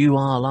 you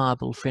are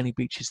liable for any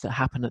breaches that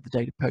happen at the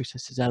data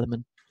processor's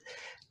element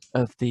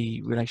of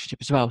the relationship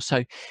as well.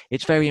 So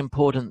it's very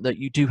important that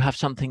you do have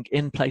something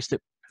in place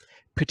that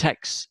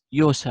protects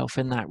yourself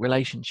in that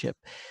relationship.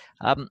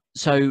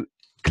 So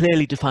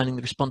clearly defining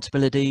the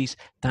responsibilities,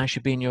 that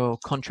should be in your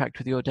contract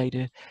with your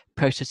data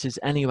processors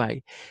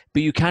anyway.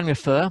 But you can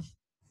refer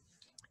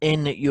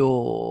in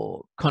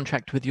your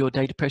contract with your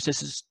data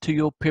processors to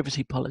your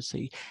privacy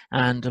policy,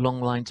 and along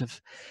the lines of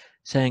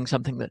saying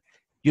something that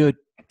you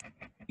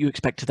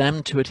expect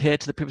them to adhere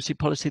to the privacy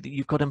policy that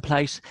you've got in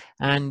place,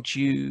 and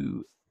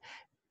you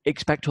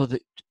expect, or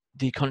that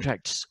the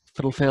contract's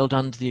fulfilled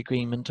under the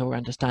agreement or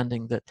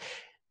understanding that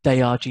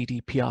they are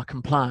GDPR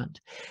compliant.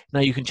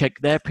 Now you can check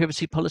their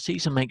privacy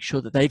policies and make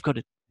sure that they've got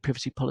a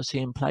privacy policy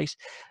in place,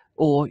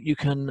 or you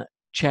can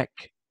check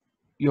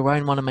your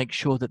own one and make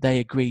sure that they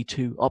agree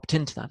to opt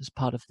into that as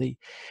part of the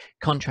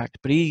contract.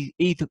 But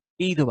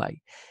either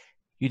way,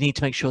 you need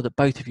to make sure that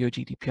both of you are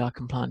GDPR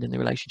compliant in the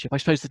relationship. I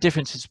suppose the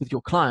difference is with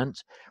your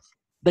client,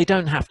 they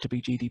don't have to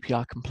be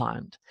GDPR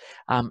compliant.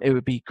 It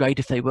would be great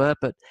if they were,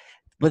 but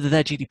whether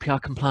they're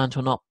GDPR compliant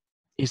or not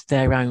is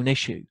their own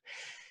issue.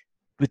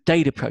 With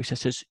data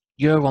processors,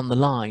 you're on the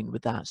line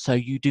with that, so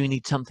you do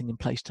need something in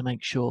place to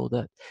make sure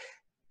that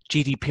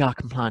GDPR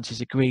compliance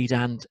is agreed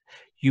and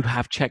you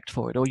have checked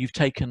for it, or you've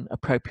taken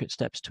appropriate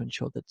steps to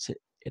ensure that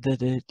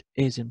it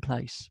is in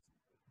place.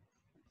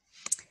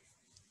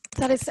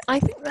 I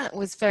think that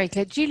was very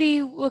clear.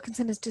 Julie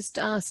Wilkinson has just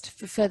asked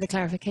for further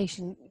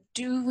clarification.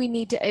 Do we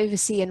need to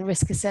oversee and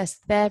risk assess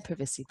their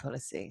privacy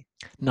policy?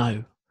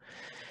 No.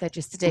 They're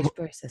just the data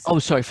processors. Oh,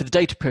 sorry, for the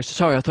data processors.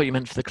 Sorry, I thought you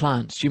meant for the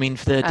clients. Do you mean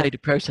for the data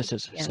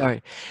processors? Yeah.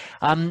 Sorry.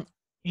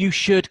 You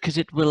should, because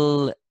it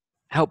will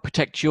help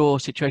protect your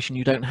situation.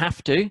 You don't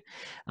have to.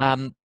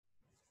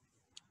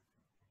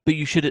 But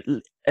you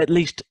should at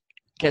least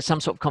get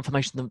some sort of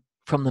confirmation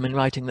from them in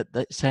writing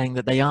that saying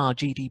that they are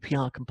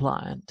GDPR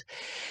compliant.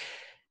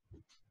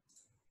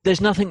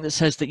 There's nothing that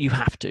says that you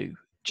have to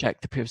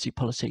check the privacy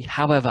policy.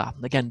 However,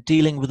 again,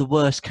 dealing with the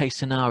worst case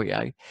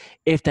scenario,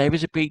 if there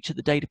is a breach at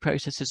the data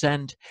processor's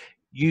end,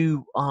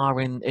 you are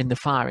in the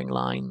firing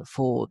line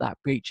for that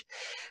breach,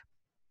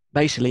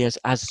 basically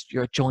as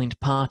you're a joined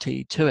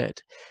party to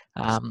it.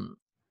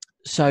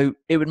 So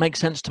it would make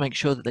sense to make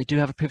sure that they do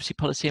have a privacy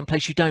policy in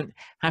place. You don't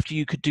have to.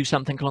 You could do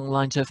something along the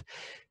lines of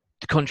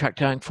the contract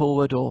going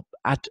forward, or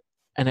add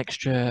an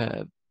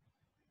extra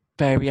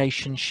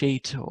variation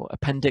sheet or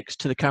appendix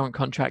to the current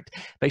contract,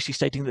 basically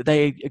stating that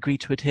they agree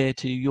to adhere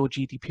to your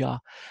GDPR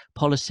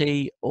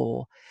policy,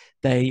 or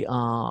they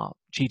are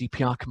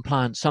GDPR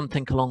compliant,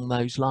 something along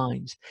those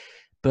lines.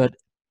 But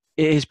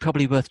it is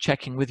probably worth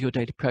checking with your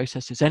data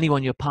processors.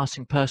 Anyone you're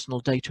passing personal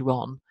data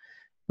on,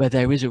 where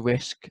there is a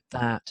risk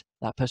that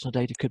that personal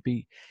data could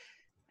be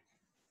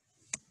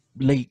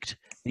leaked,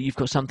 that you've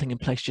got something in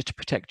place just to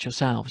protect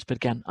yourselves. But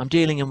again, I'm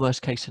dealing in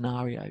worst case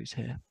scenarios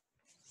here.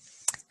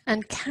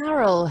 And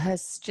Carol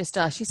has just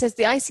asked, she says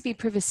the ICB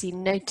privacy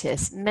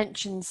notice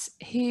mentions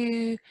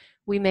who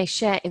we may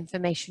share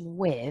information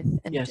with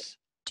and Yes.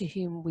 to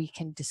whom we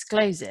can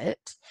disclose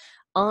it.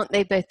 Aren't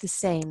they both the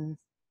same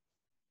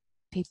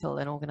people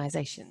and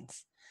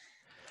organizations?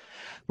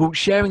 Well,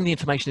 sharing the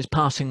information is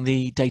passing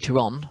the data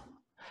on,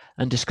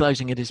 and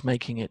disclosing it is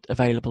making it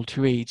available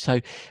to read. So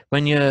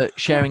when you're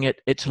sharing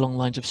it, it's along the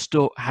lines of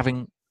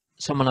having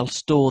someone else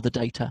store the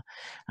data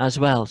as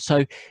well.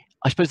 So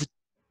I suppose the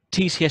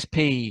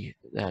TCSP,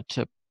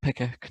 to pick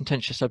a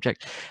contentious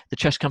subject, the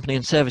trust company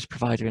and service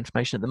provider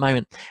information at the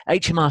moment,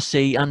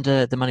 HMRC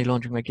under the money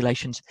laundering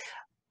regulations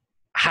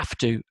have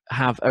to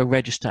have a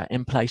register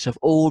in place of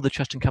all the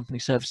trust and company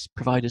service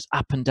providers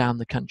up and down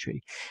the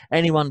country.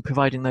 Anyone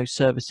providing those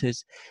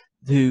services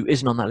who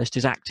isn't on that list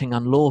is acting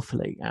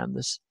unlawfully, and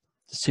the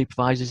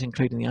supervisors,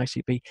 including the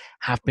ICB,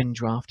 have been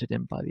drafted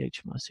in by the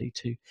HMRC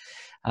to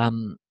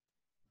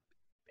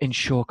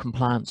ensure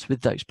compliance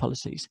with those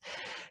policies.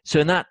 So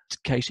in that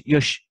case,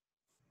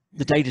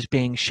 the data is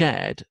being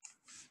shared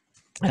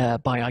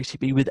by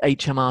ICB with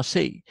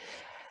HMRC,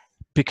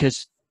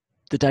 because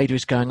the data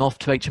is going off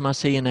to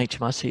HMRC and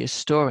HMRC is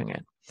storing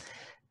it.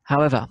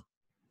 However,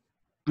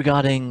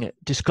 regarding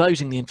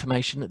disclosing the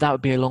information, that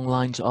would be along the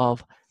lines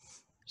of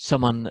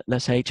someone,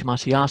 let's say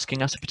HMRC,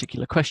 asking us a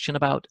particular question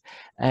about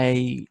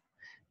a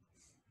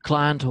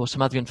client or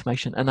some other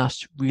information, and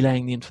us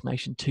relaying the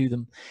information to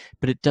them,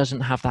 but it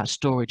doesn't have that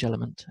storage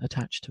element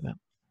attached to it.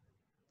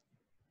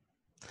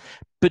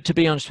 But to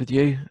be honest with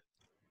you,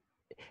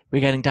 we're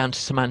getting down to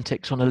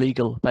semantics on a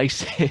legal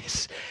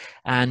basis,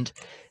 and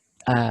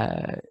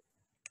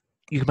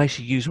you can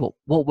basically use what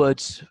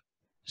words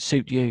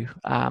suit you,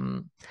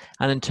 and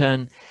in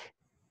turn,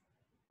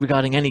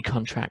 regarding any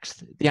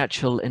contracts, the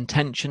actual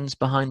intentions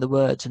behind the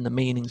words and the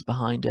meanings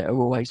behind it are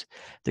always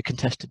the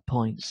contested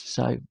points.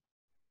 So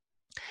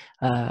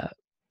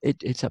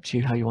it's up to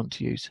you how you want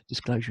to use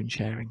disclosure and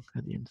sharing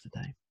at the end of the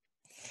day.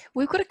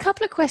 We've got a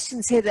couple of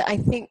questions here that I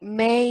think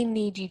may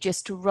need you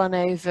just to run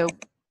over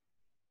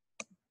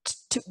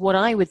to what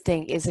I would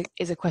think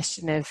is a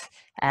question of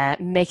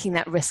making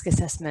that risk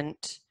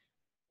assessment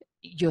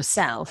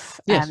yourself.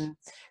 Yes.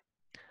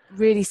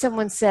 Really,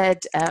 someone said,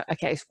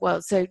 okay,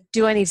 well, so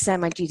do I need to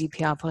send my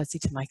GDPR policy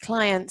to my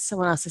clients?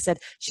 Someone else has said,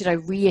 should I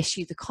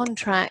reissue the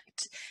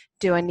contract?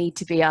 Do I need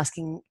to be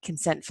asking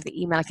consent for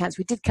the email accounts?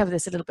 We did cover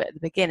this a little bit at the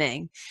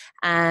beginning.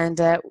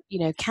 And, you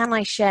know, can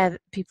I share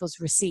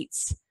people's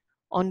receipts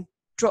on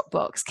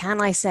Dropbox?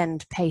 Can I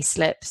send pay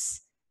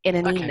slips in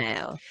an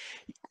email?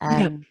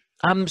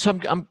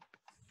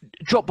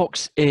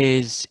 Dropbox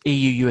is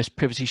EU-US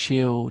Privacy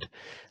Shield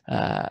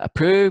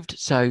approved,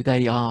 so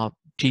they are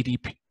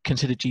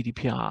considered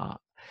GDPR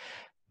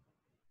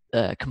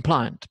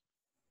compliant,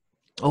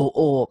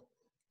 or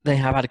they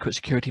have adequate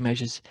security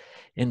measures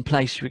in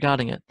place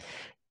regarding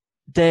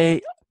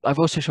it. I've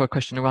also saw a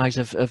question arise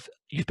of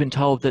you've been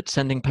told that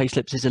sending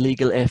payslips is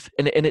illegal if,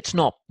 and it's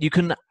not. You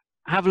can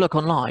have a look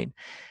online,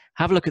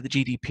 have a look at the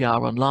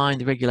GDPR online,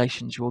 the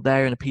regulations are all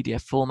there in a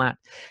PDF format.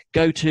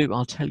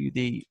 I'll tell you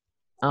the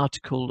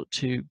article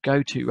to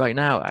go to right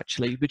now,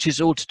 actually, which is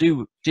all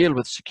to deal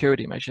with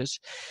security measures.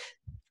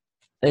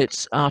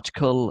 It's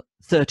Article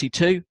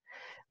 32,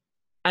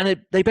 and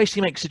they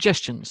basically make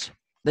suggestions.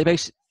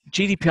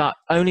 GDPR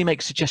only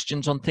makes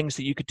suggestions on things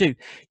that you could do.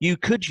 You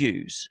could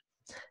use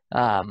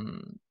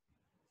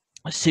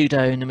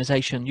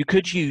pseudonymization. You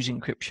could use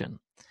encryption,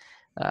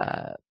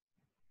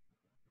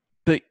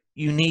 but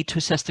you need to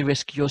assess the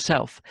risk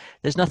yourself.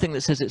 There's nothing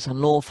that says it's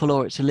unlawful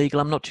or it's illegal.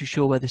 I'm not too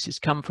sure where this has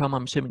come from.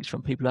 I'm assuming it's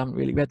from people who haven't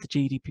really read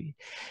the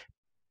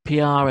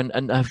GDPR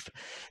and have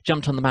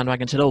jumped on the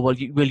bandwagon and said, oh, well,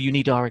 you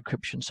need our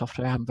encryption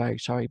software. I'm very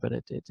sorry, but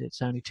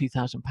it's only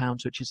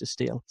 £2,000, which is a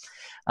steal.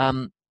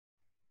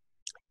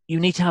 You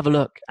need to have a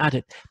look at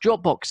it.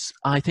 Dropbox,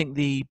 I think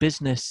the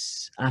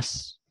business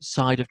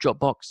side of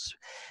Dropbox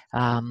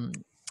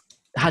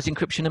has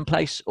encryption in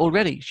place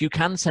already. You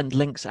can send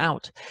links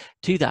out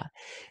to that.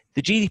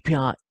 The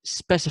GDPR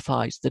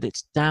specifies that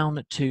it's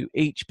down to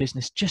each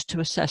business just to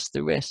assess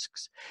the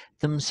risks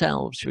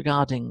themselves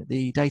regarding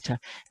the data.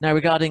 Now,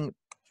 regarding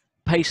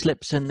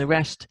payslips and the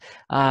rest,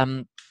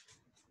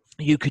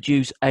 you could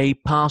use a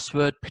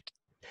password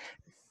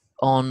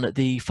on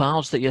the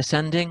files that you're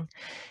sending.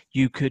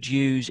 You could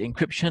use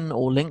encryption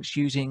or links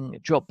using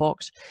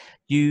Dropbox.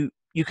 You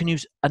can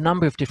use a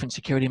number of different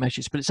security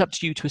measures, but it's up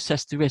to you to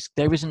assess the risk.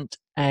 There isn't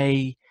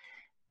a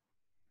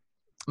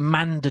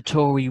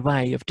mandatory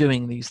way of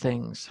doing these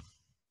things.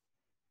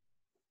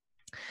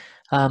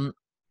 Oh,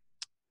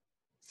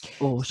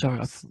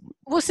 sorry.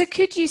 Well, so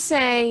could you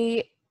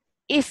say,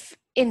 if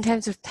in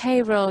terms of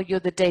payroll, you're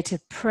the data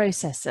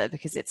processor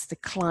because it's the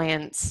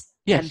client's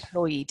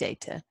employee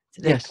data,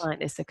 so the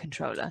client is the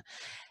controller.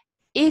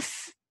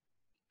 Is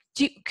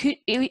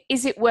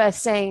it worth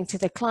saying to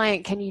the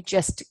client, can you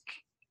just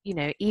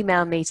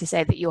email me to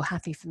say that you're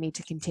happy for me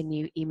to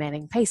continue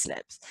emailing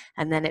payslips,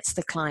 and then it's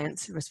the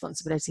client's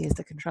responsibility as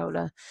the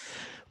controller?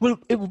 Well,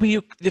 it will be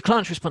the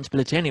client's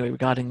responsibility anyway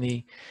regarding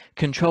the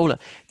controller.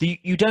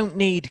 You don't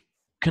need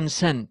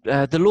consent.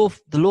 The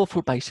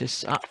lawful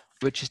basis,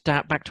 which is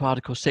back to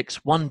Article 6,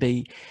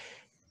 1B,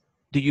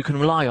 that you can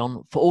rely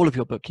on for all of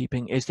your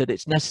bookkeeping, is that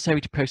it's necessary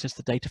to process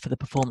the data for the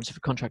performance of a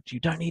contract. You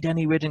don't need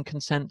any written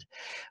consent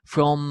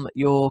from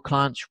your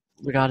clients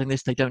regarding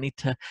this. They don't need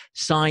to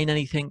sign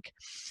anything.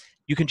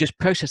 You can just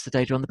process the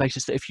data on the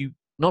basis that if you're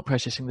not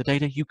processing the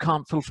data, you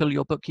can't fulfill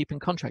your bookkeeping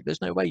contract.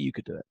 There's no way you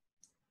could do it.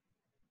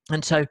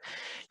 And so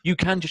you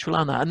can just rely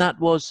on that. And that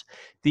was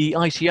the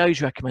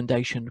ICO's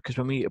recommendation, because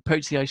when we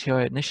approached the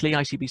ICO initially,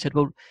 ICB said,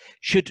 well,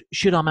 should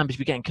our members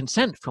be getting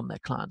consent from their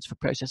clients for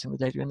processing the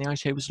data? And the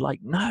ICO was like,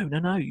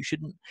 no, you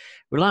shouldn't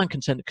rely on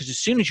consent, because as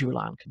soon as you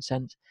rely on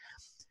consent,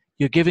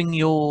 you're giving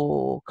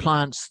your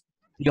clients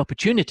the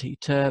opportunity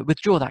to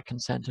withdraw that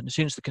consent. And as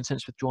soon as the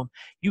consent's withdrawn,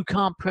 you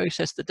can't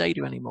process the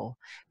data anymore.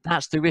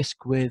 That's the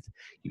risk with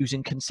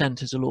using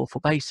consent as a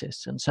lawful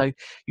basis. And so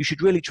you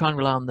should really try and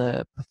rely on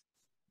the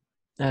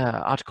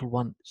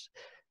Article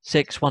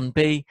 6,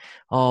 1B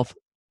of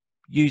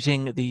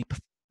using the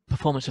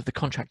performance of the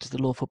contract as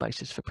the lawful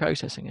basis for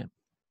processing it.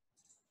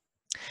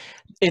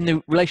 In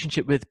the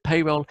relationship with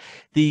payroll,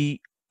 the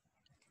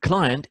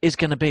client is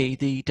going to be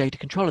the data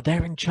controller.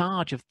 They're in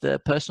charge of the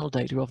personal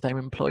data of their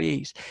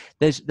employees.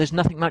 There's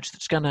nothing much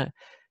that's going to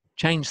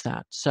change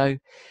that. So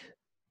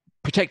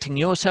protecting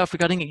yourself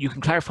regarding it, you can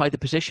clarify the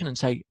position and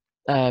say,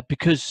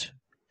 because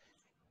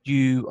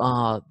you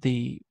are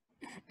the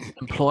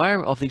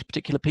employer of these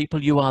particular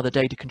people, you are the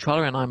data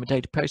controller and I'm a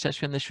data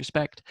processor in this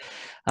respect,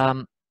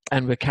 and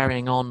we're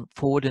carrying on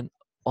forward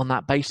on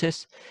that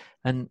basis,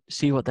 and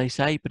see what they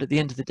say. But at the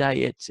end of the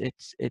day,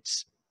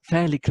 it's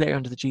fairly clear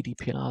under the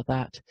GDPR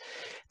that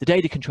the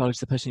data controller is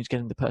the person who's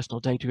getting the personal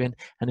data in,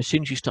 and as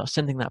soon as you start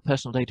sending that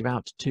personal data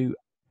out to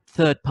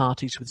third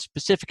parties with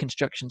specific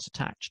instructions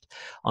attached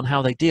on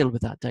how they deal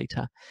with that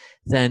data,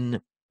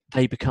 then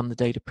they become the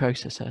data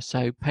processor.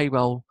 So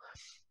payroll,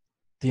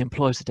 the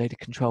employer is the data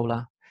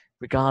controller,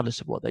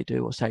 regardless of what they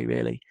do or say,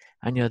 really,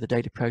 and you're the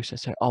data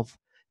processor of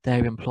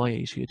their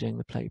employees who you're doing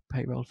the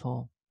payroll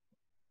for.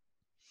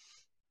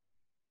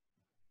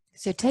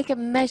 So take a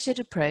measured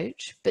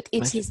approach, but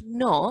it is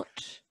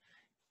not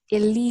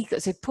illegal.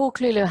 So Paul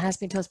Clulo has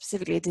been told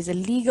specifically it is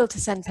illegal to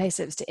send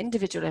payslips to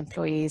individual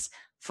employees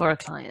for a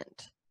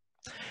client.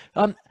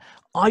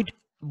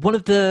 One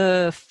of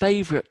the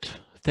favourite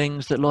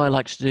things that lawyer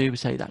likes to do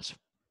is say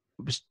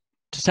was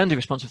to send a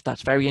response if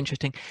that's very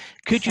interesting.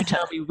 Could you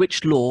tell me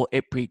which law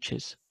it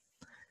breaches?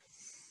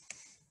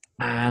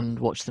 And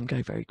watch them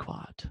go very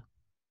quiet.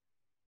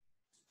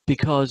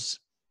 Because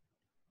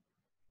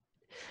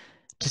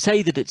to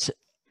say that it's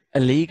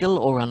illegal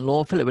or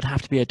unlawful, it would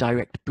have to be a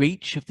direct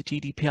breach of the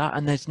GDPR,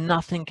 and there's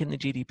nothing in the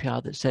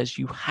GDPR that says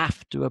you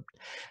have to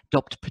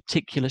adopt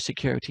particular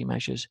security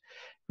measures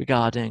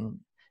regarding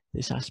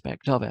this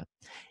aspect of it.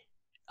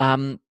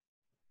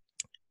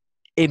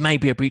 It may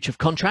be a breach of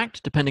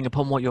contract, depending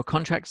upon what your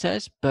contract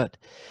says, but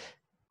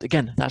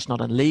again, that's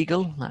not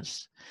illegal.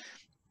 That's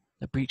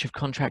a breach of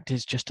contract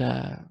is just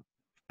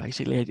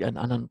basically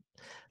an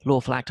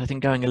unlawful act. I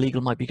think going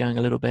illegal might be going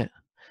a little bit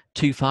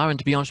too far, and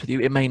to be honest with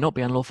you, it may not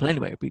be unlawful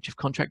anyway, a breach of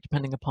contract,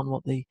 depending upon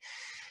what the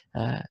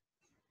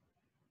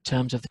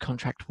terms of the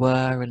contract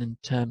were and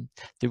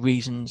the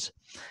reasons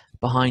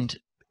behind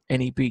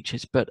any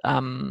breaches. But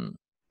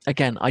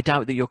again, I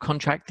doubt that your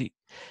contract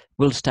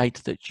will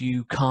state that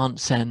you can't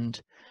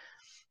send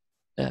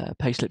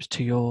payslips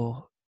to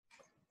your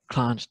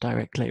clients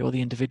directly or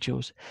the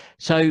individuals.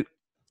 So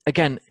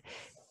again,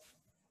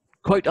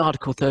 quote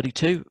Article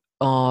 32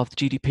 of the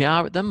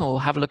GDPR at them,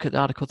 or have a look at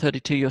Article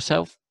 32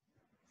 yourself.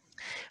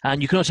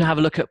 And you can also have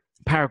a look at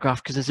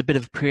paragraph, because there's a bit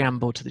of a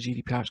preamble to the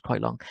GDPR, it's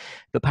quite long.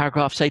 But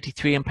paragraphs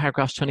 83 and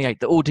paragraphs 28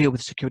 that all deal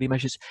with security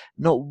measures.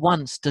 Not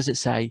once does it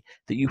say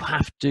that you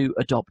have to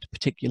adopt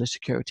particular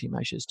security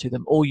measures to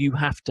them, or you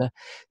have to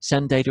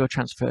send data or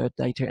transfer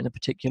data in a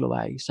particular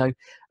way. So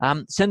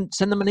send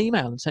them an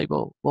email and say,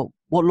 well,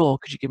 what law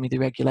could you give me the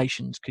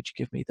regulations? Could you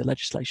give me the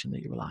legislation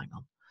that you're relying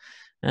on?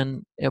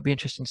 And it'll be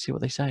interesting to see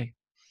what they say.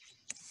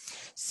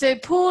 So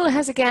Paul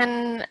has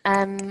again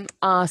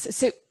asked,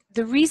 so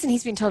the reason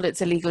he's been told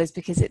it's illegal is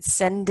because it's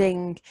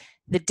sending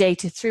the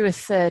data through a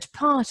third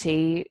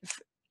party,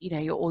 you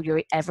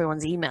know,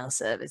 everyone's email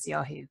servers,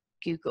 Yahoo,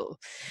 Google,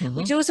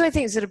 which also I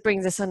think sort of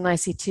brings us on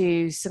nicely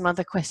to some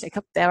other questions.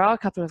 There are a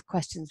couple of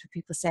questions with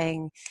people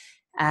saying,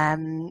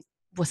 well,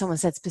 someone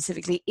said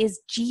specifically, is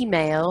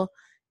Gmail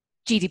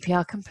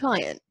GDPR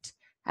compliant?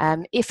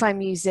 If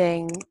I'm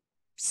using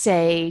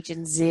Sage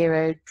and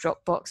Xero,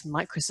 Dropbox,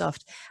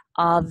 Microsoft,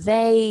 are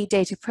they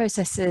data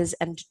processors,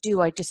 and do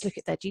I just look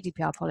at their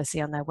GDPR policy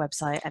on their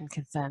website and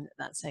confirm that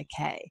that's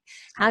okay?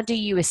 How do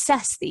you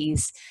assess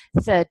these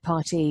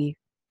third-party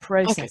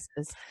processors?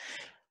 Okay.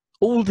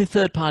 All the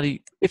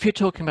third-party, if you're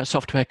talking about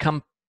software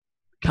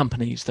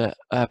companies that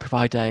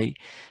provide a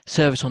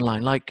service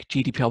online like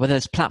GDPR, where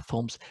there's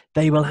platforms,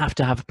 they will have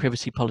to have a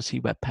privacy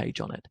policy web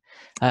page on it.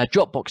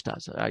 Dropbox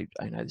does. I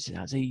know this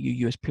has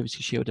EU US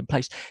Privacy Shield in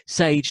place.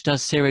 Sage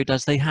does, Xero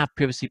does. They have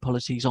privacy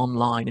policies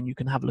online, and you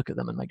can have a look at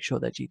them and make sure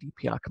they're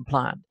GDPR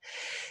compliant.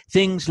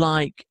 Things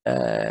like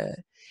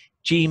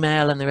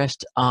Gmail and the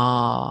rest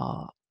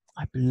are,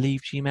 I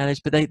believe Gmail is,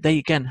 but they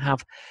again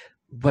have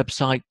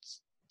websites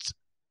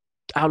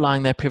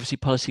outlining their privacy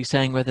policy,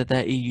 saying whether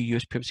they're EU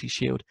US Privacy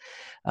Shield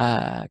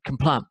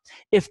compliant.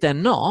 If they're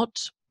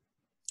not,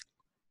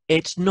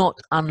 it's not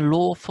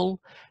unlawful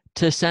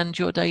to send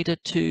your data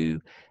to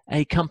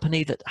a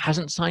company that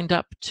hasn't signed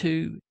up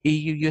to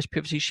EU US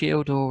Privacy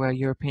Shield or a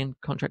European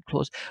Contract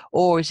Clause,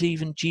 or is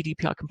even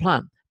GDPR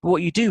compliant. But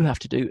what you do have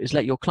to do is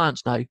let your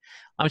clients know,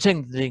 I'm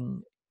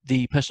sending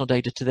the personal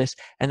data to this,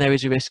 and there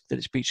is a risk that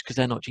it's breached because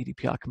they're not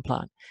GDPR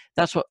compliant.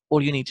 That's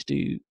all you need to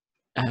do.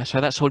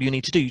 So that's all you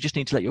need to do. You just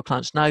need to let your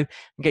clients know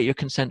and get your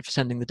consent for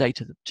sending the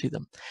data to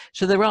them.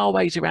 So there are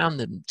ways around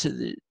them.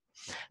 To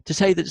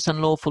say that it's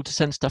unlawful to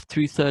send stuff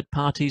through third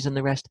parties and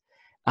the rest,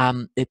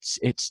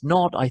 it's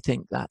not. I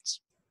think that's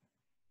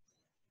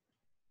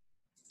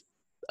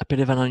a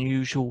bit of an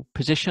unusual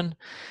position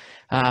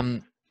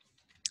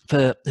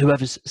for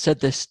whoever's said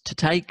this to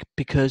take,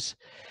 because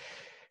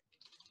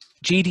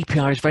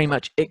GDPR is very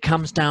much, it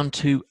comes down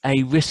to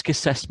a risk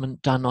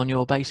assessment done on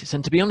your basis.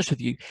 And to be honest with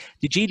you,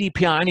 the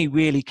GDPR only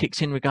really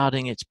kicks in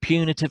regarding its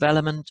punitive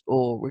element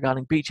or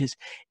regarding breaches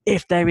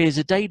if there is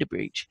a data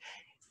breach.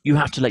 You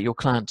have to let your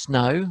clients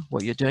know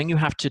what you're doing. You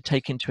have to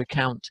take into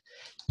account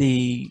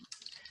the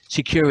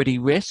security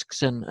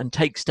risks and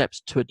take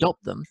steps to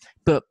adopt them,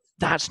 but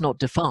that's not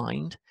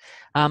defined.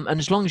 And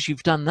as long as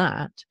you've done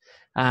that,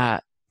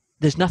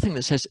 there's nothing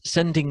that says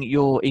sending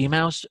your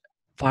emails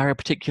via a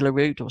particular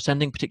route or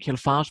sending particular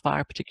files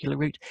via a particular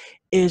route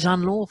is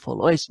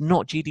unlawful or is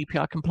not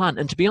GDPR compliant.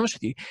 And to be honest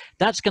with you,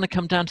 that's going to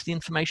come down to the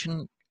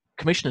Information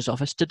Commissioner's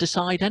Office to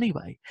decide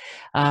anyway.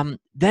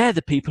 They're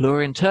the people who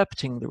are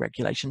interpreting the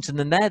regulations, and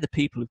then they're the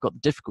people who've got the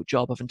difficult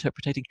job of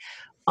interpreting,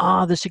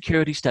 are the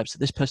security steps that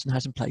this person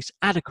has in place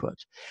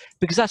adequate?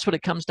 Because that's what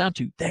it comes down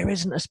to. There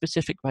isn't a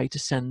specific way to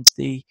send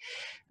the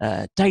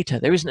data.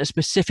 There isn't a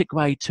specific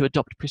way to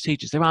adopt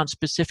procedures. There aren't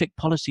specific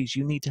policies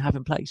you need to have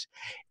in place.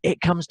 It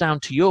comes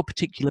down to your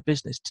particular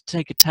business to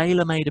take a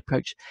tailor-made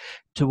approach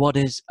to what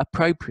is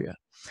appropriate.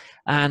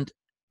 And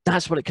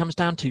that's what it comes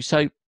down to.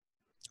 So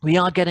we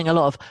are getting a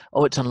lot of,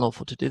 oh, it's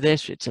unlawful to do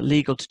this, it's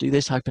illegal to do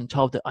this, I've been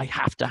told that I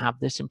have to have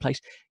this in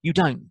place. You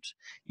don't.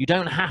 You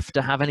don't have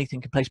to have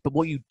anything in place, but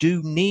what you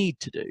do need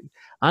to do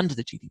under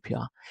the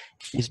GDPR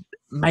is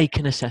make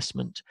an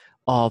assessment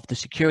of the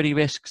security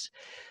risks,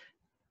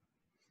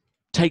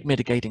 take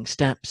mitigating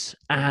steps,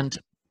 and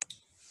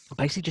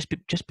basically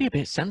just be a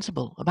bit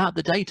sensible about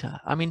the data.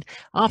 I mean,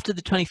 after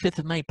the 25th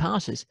of May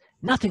passes,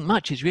 nothing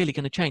much is really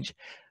going to change.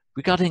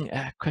 Regarding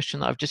a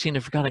question that I've just seen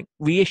of regarding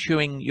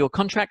reissuing your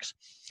contracts,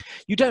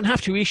 you don't have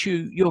to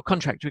reissue your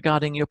contract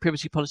regarding your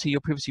privacy policy.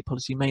 Your privacy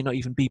policy may not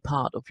even be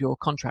part of your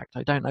contract.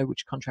 I don't know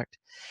which contract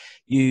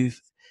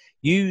you've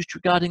used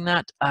regarding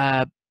that.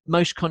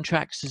 most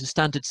contracts as a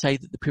standard say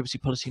that the privacy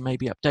policy may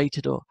be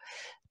updated or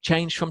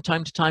changed from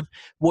time to time.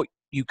 What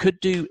you could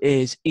do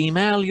is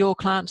email your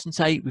clients and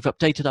say, we've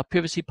updated our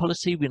privacy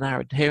policy, we're now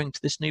adhering to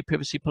this new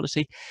privacy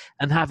policy,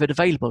 and have it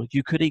available.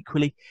 You could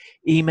equally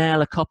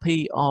email a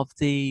copy of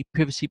the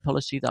privacy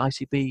policy that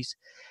ICB's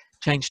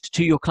changed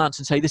to your clients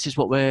and say, this is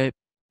what we're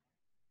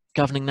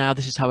governing now,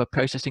 this is how we're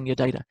processing your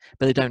data.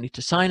 But they don't need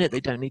to sign it, they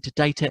don't need to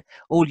date it.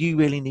 All you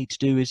really need to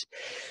do is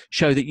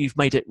show that you've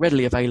made it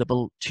readily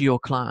available to your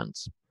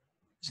clients.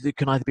 So it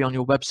can either be on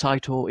your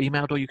website or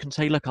emailed, or you can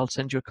say, look, I'll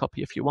send you a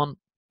copy if you want,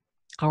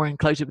 or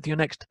enclose it with your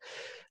next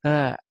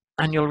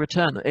annual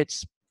return.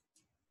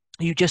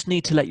 You just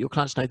need to let your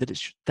clients know that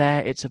it's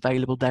there, it's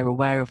available, they're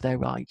aware of their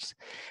rights.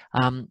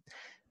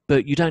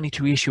 But you don't need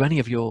to reissue any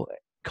of your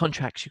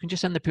contracts. You can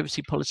just send the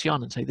privacy policy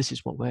on and say, this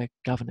is what we're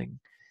governing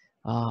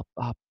our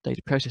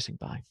data processing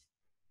by.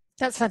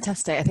 That's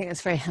fantastic. I think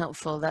that's very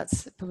helpful.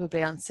 That's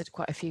probably answered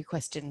quite a few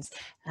questions.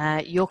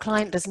 Your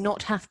client does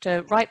not have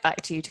to write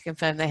back to you to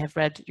confirm they have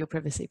read your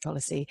privacy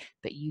policy,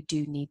 but you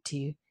do need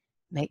to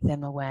make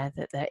them aware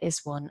that there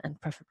is one and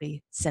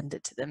preferably send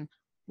it to them.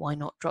 Why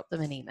not drop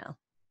them an email?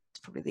 It's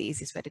probably the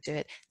easiest way to do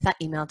it. That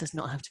email does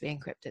not have to be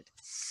encrypted.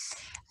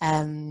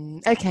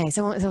 Okay,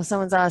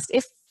 someone's asked,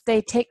 if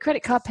they take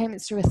credit card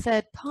payments through a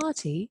third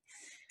party,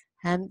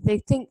 and they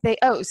think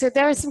so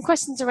there are some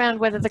questions around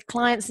whether the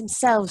clients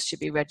themselves should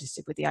be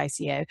registered with the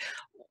ICO.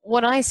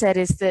 What I said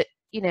is that,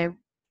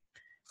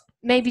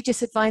 maybe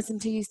just advise them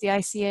to use the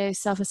ICO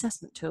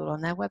self-assessment tool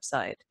on their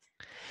website.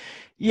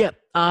 Yeah,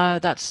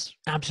 that's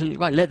absolutely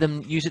right. Let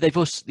them use it. The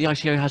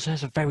ICO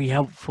has a very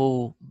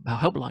helpful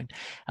helpline,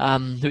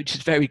 which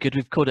is very good.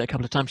 We've called it a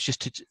couple of times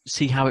just to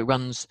see how it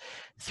runs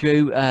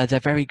through. They're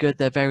very good.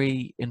 They're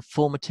very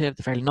informative.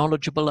 They're very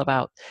knowledgeable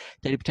about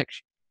data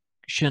protection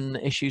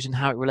issues and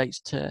how it relates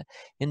to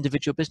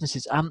individual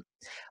businesses.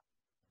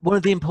 One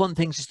of the important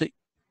things is that,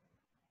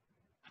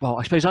 well,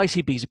 I suppose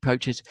ICB's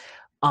approaches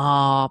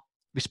are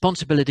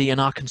responsibility, and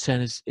our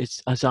concern is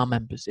as our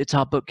members. It's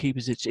our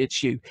bookkeepers.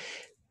 It's you.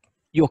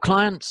 Your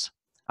clients,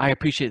 I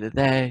appreciate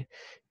that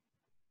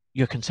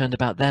you're concerned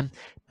about them,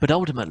 but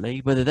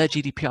ultimately, whether they're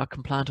GDPR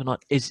compliant or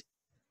not is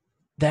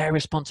their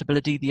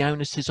responsibility. The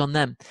onus is on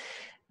them.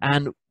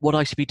 And what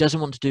ICB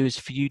doesn't want to do is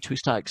for you to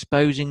start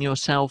exposing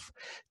yourself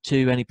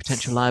to any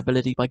potential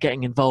liability by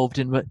getting involved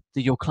in whether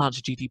your clients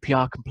are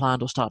GDPR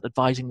compliant, or start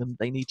advising them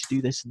they need to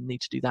do this and need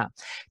to do that.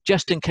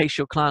 Just in case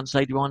your clients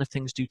later on, if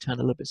things do turn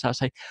a little bit south,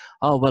 say,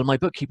 oh, well, my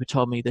bookkeeper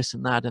told me this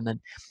and that, and then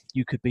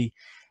you could be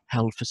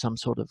held for some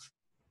sort of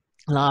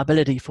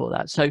liability for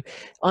that. So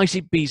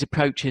ICB's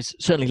approach is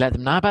certainly let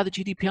them know about the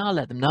GDPR,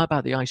 let them know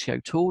about the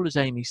ICO tool, as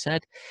Amy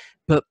said,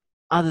 but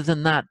other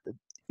than that,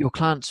 your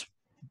clients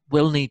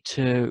will need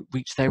to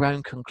reach their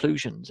own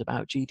conclusions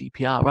about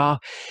GDPR. Our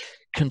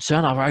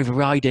concern, our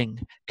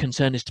overriding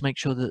concern, is to make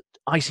sure that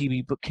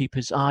ICB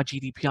bookkeepers are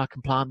GDPR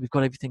compliant. We've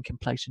got everything in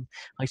place, and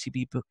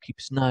ICB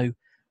bookkeepers know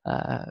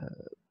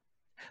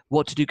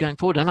what to do going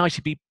forward. And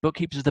ICB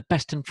bookkeepers are the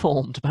best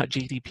informed about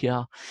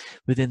GDPR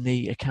within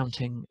the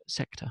accounting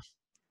sector.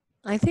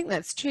 I think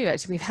that's true.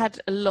 Actually, we've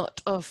had a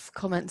lot of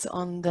comments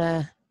on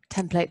the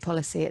template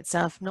policy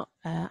itself. Not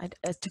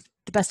to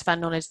the best of our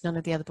knowledge, none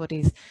of the other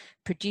bodies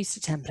produced a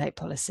template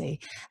policy.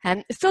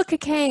 And Phil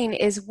Cocaine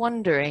is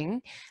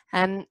wondering,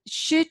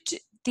 should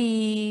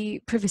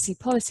the privacy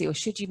policy, or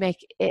should you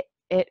make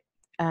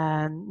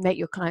make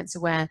your clients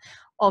aware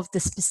of the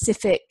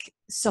specific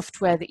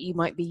software that you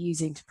might be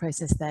using to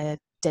process their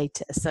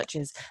data, such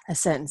as a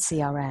certain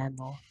CRM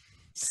or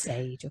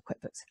Sage or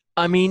QuickBooks?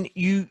 I mean,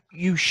 you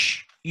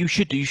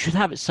should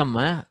have it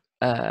somewhere,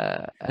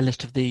 a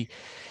list of the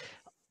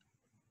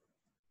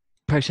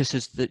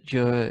processes that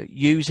you're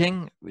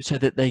using, so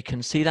that they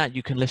can see that.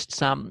 You can list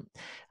some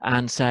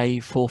and say,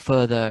 for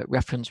further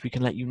reference, we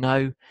can let you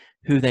know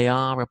who they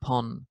are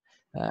upon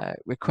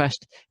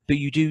request. But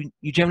you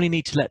generally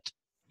need to let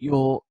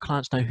your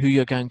clients know who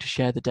you're going to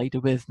share the data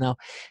with. Now,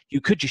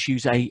 you could just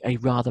use a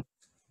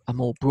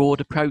more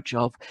broad approach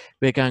of,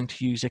 we're going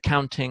to use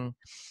accounting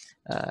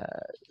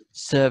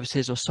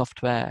services or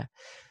software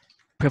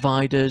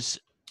providers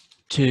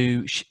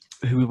who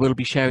we will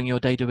be sharing your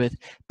data with,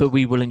 but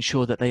we will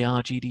ensure that they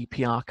are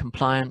GDPR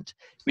compliant.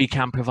 We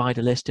can provide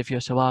a list if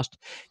you're so asked.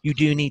 You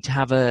do need to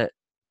have a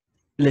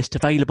list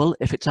available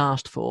if it's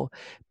asked for,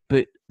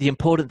 but the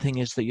important thing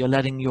is that you're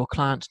letting your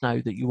clients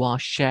know that you are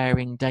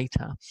sharing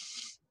data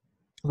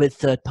with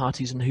third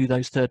parties, and who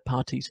those third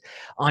parties,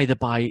 either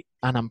by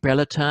an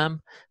umbrella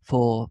term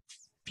for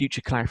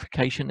future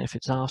clarification if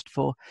it's asked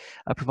for,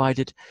 are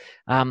provided,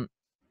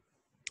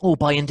 or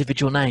by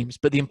individual names.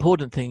 But the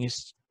important thing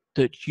is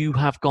that you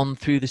have gone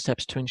through the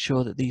steps to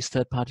ensure that these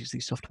third parties,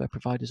 these software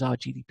providers, are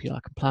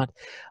GDPR compliant,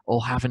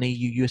 or have an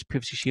EU-US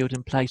privacy shield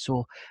in place,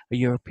 or a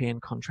European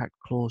contract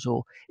clause,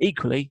 or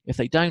equally, if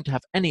they don't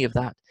have any of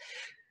that,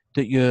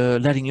 that you're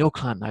letting your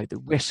client know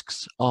the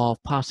risks of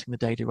passing the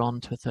data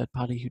on to a third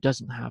party who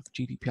doesn't have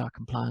GDPR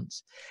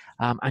compliance,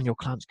 and your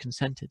client's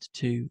consented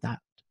to that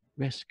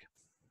risk.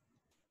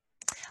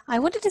 I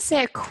wanted to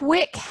say a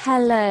quick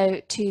hello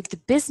to the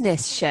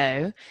business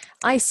show.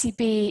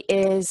 ICB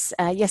is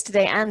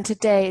yesterday and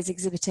today is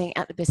exhibiting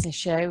at the business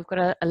show. We've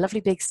got a lovely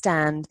big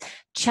stand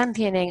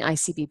championing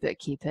ICB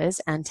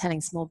bookkeepers and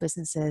telling small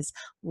businesses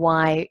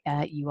why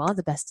you are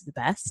the best of the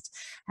best.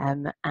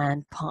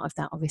 And part of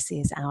that obviously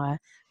is our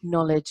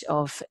knowledge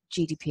of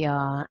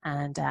GDPR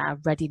and our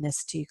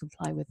readiness to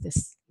comply with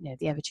this,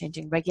 the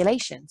ever-changing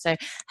regulation. So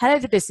hello,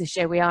 the business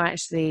show. We are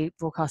actually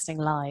broadcasting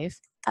live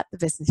at the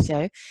business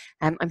show.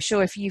 I'm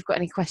sure if you've got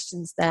any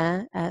questions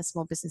there,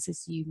 small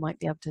businesses, you might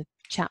be able to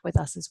chat with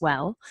us as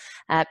well.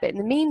 But in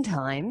the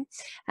meantime,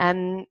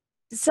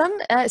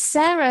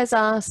 Sarah's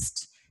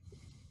asked,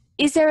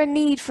 is there a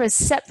need for a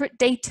separate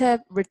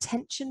data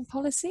retention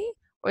policy,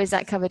 or is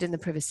that covered in the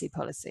privacy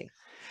policy?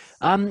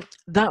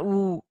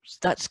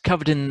 That's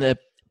covered in the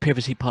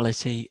privacy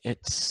policy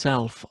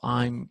itself.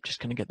 I'm just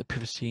going to get the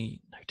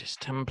privacy notice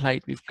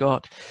template we've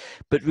got.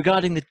 But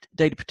regarding the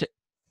data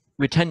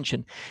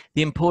retention,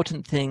 the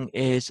important thing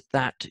is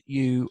that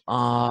you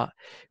are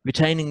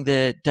retaining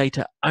the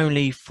data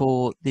only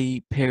for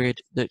the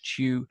period that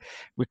you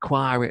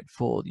require it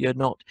for. You're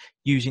not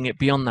using it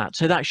beyond that.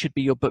 So that should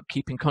be your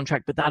bookkeeping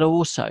contract, but that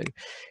also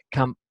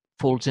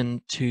falls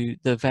into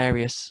the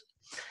various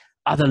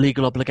other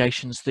legal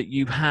obligations that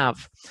you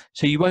have.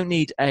 So you won't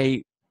need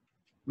a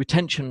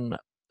retention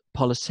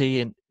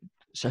policy, and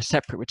so a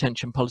separate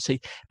retention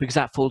policy, because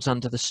that falls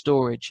under the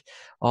storage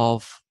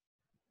of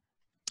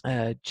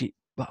the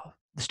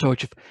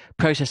storage of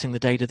processing the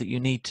data that you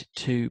need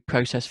to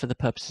process for the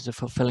purposes of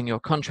fulfilling your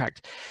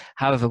contract.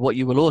 However, what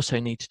you will also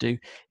need to do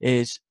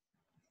is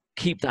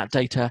keep that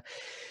data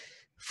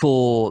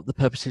for the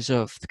purposes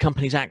of the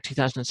Companies Act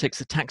 2006,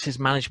 the Taxes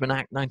Management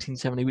Act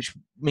 1970, which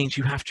means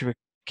you have to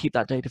keep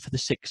that data for the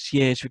 6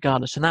 years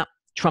regardless, and that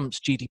trumps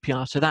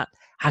GDPR, so that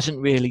hasn't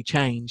really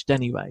changed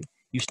anyway.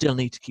 You still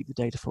need to keep the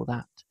data for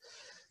that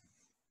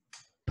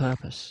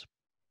purpose.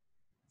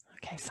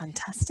 Okay,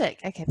 fantastic.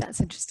 Okay,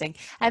 that's interesting.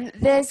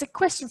 There's a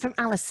question from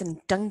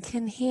Alison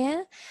Duncan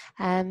here.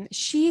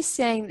 She's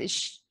saying that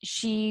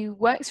she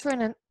works for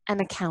an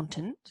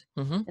accountant,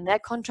 and their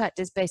contract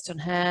is based on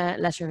her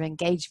letter of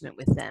engagement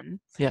with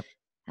them. Yep.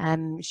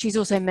 She's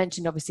also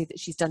mentioned, obviously, that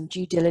she's done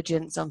due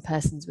diligence on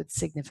persons with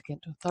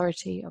significant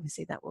authority.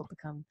 Obviously, that will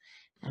become,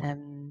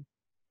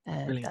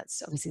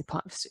 that's obviously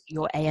part of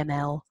your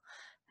AML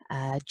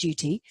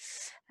duty.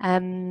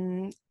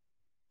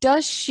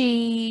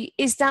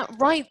 Is that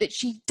right that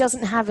she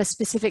doesn't have a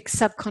specific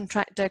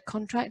subcontractor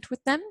contract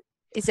with them?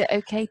 Is it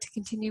okay to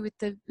continue with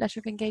the letter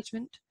of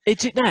engagement?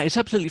 It's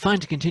absolutely fine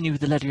to continue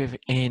with the letter of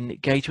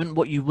engagement.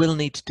 What you will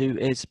need to do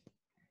is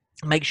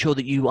make sure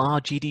that you are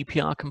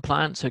GDPR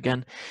compliant. So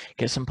again,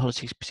 get some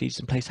policies, procedures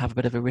in place, have a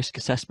bit of a risk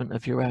assessment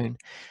of your own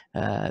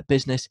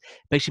business.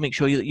 Basically make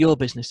sure that your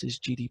business is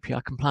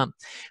GDPR compliant.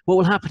 What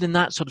will happen in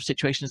that sort of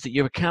situation is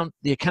that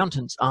the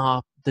accountants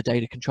are the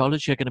data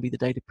controllers. You're going to be the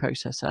data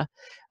processor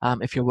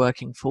if you're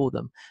working for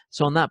them.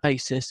 So on that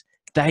basis,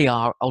 they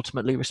are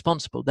ultimately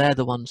responsible. They're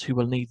the ones who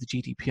will need the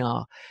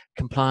GDPR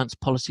compliance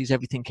policies,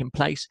 everything in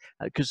place,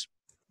 because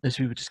as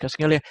we were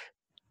discussing earlier,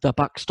 the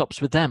buck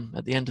stops with them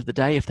at the end of the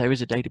day. If there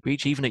is a data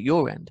breach, even at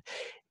your end,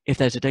 if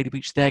there's a data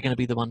breach, they're going to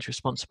be the ones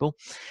responsible.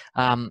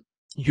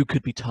 You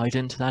could be tied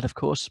into that, of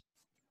course.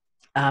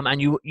 And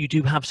you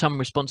do have some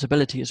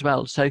responsibility as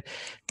well. So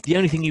the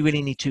only thing you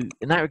really need to,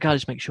 in that regard,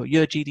 is make sure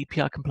you're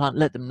GDPR compliant.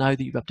 Let them know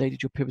that you've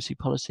updated your privacy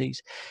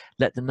policies.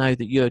 Let them know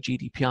that you're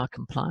GDPR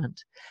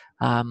compliant.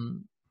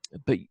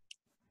 But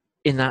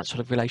in that sort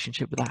of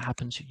relationship, where that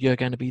happens, you're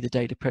going to be the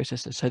data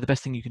processor. So the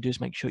best thing you can do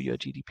is make sure you're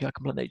GDPR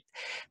compliant.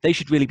 They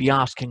should really be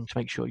asking to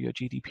make sure you're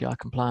GDPR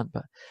compliant,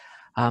 but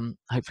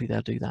hopefully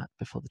they'll do that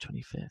before the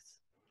 25th.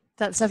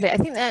 That's lovely. I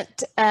think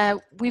that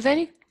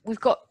we've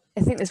got,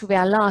 I think this will be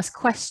our last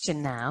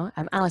question now.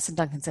 Alison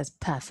Duncan says,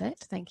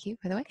 perfect. Thank you,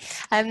 by the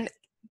way.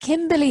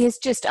 Kimberly has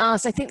just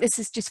asked, I think this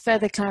is just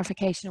further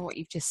clarification on what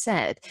you've just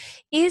said.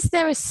 Is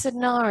there a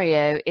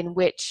scenario in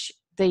which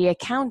the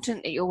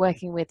accountant that you're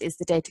working with is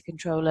the data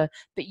controller,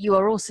 but you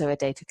are also a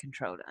data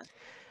controller?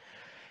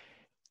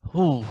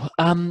 Oh,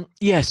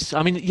 yes.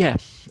 I mean, yeah.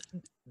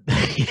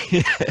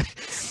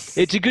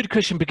 It's a good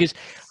question, because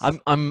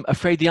I'm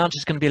afraid the answer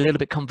is going to be a little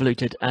bit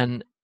convoluted,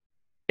 and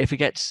if it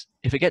gets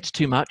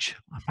too much,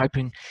 I'm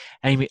hoping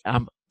Amy.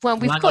 Well,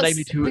 we've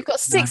got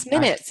 6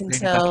 minutes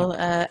until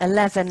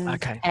 11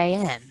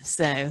 a.m.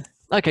 So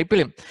okay,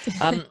 brilliant.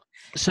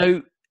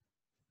 So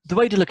the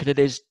way to look at it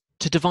is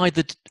to divide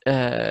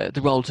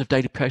the roles of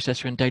data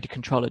processor and data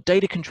controller.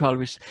 Data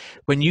controller is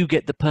when you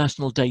get the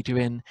personal data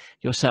in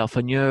yourself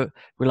and you're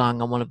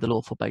relying on one of the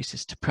lawful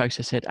bases to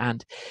process it,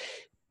 and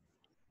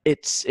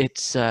it's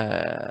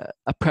a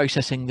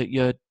processing that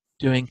you're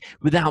doing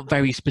without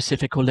very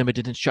specific or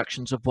limited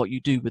instructions of what you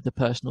do with the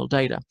personal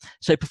data.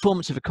 So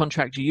performance of a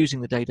contract, you're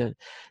using the data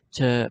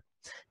to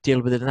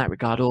deal with it in that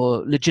regard,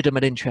 or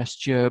legitimate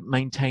interest, you're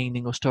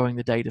maintaining or storing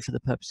the data for the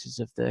purposes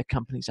of the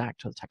Companies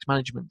Act or the Tax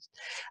Management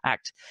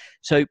Act.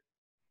 So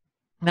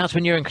that's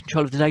when you're in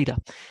control of the data.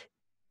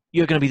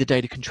 you're going to be the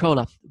data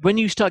controller. When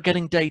you start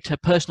getting data,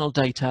 personal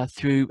data,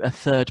 through a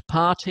third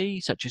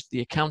party, such as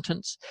the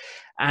accountants,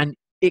 and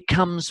it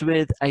comes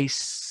with a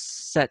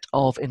set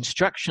of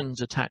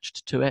instructions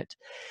attached to it,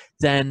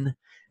 then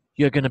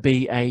you're going to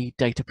be a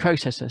data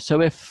processor.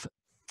 So if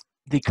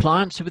the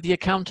clients are with the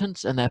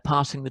accountants and they're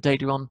passing the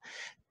data on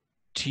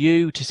to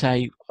you to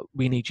say,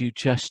 we need you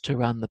just to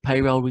run the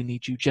payroll, we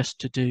need you just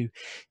to do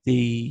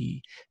the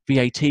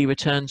VAT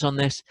returns on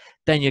this,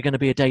 then you're going to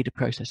be a data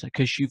processor,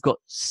 because you've got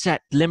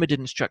set limited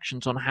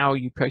instructions on how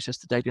you process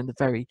the data and the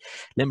very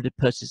limited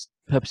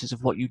purposes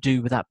of what you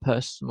do with that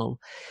personal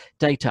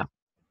data.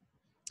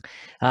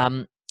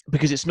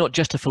 Because it's not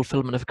just a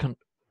fulfillment of a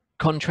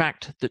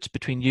contract that's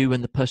between you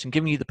and the person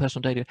giving you the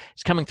personal data.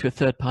 It's coming through a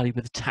third party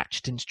with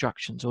attached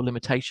instructions or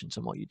limitations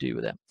on what you do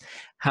with it.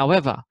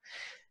 However,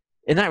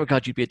 in that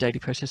regard, you'd be a data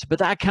processor, but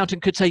that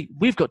accountant could say,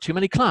 we've got too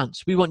many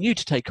clients. We want you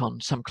to take on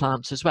some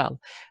clients as well.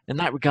 In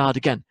that regard,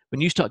 again,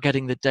 when you start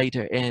getting the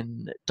data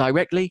in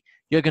directly,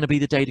 you're going to be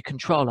the data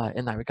controller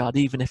in that regard,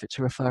 even if it's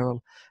a referral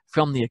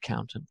from the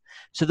accountant.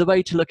 So the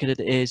way to look at it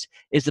is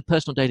the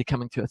personal data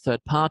coming through a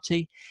third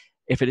party?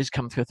 If it is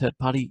coming through a third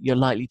party, you're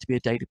likely to be a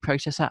data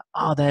processor.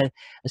 Are there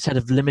a set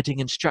of limiting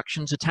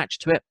instructions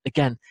attached to it?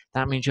 Again,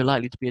 that means you're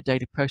likely to be a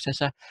data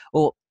processor.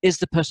 Or is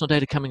the personal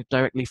data coming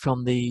directly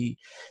from the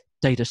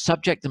data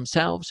subject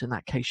themselves? In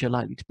that case, you're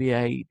likely to be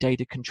a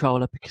data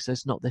controller, because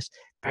there's not this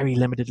very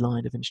limited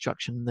line of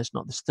instruction. There's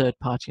not this third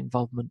party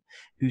involvement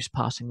who's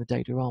passing the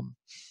data on.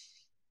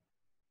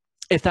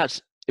 Does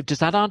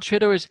that answer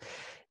it, or is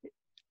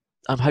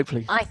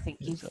hopefully I think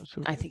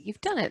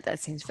you've done it. That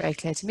seems very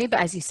clear to me.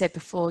 But as you said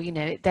before,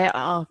 there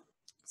are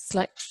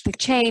the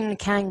chain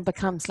can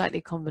become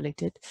slightly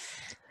convoluted,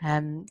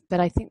 but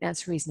I think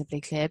that's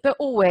reasonably clear. But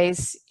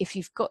always, if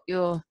you've got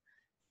your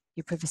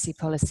privacy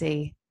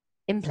policy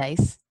in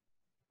place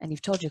and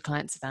you've told your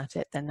clients about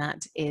it, then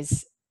that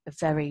is a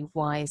very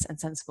wise and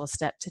sensible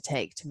step to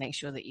take to make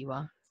sure that you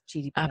are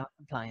GDPR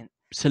compliant.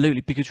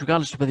 Absolutely, because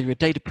regardless of whether you're a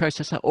data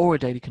processor or a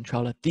data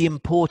controller, the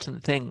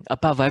important thing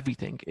above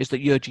everything is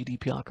that you're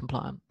GDPR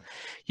compliant.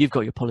 You've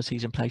got your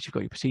policies in place, you've got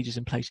your procedures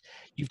in place,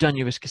 you've done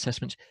your risk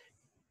assessments,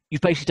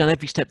 you've basically done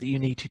every step that you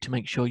need to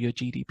make sure you're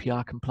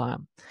GDPR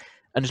compliant.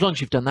 And as long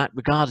as you've done that,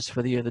 regardless of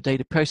whether you're the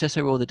data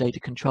processor or the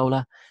data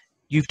controller,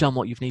 you've done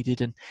what you've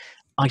needed, and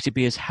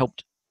ICB has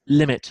helped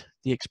limit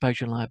the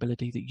exposure and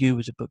liability that you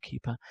as a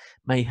bookkeeper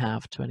may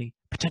have to any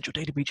potential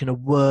data breach in a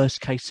worst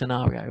case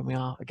scenario. And we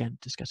are, again,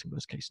 discussing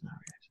worst case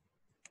scenarios.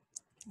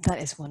 That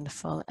is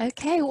wonderful.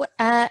 Okay, well,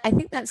 I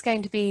think that's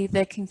going to be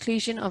the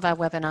conclusion of our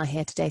webinar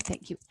here today.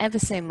 Thank you ever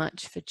so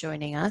much for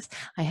joining us.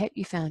 I hope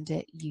you found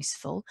it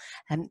useful.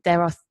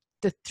 There are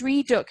the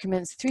three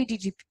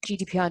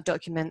GDPR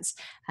documents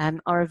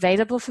are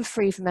available for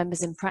free for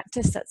members in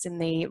practice. That's in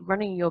the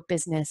running your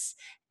business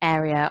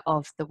area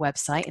of the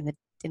website,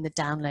 in the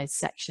download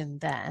section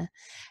there.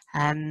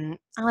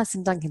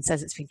 Alison Duncan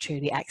says it's been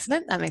truly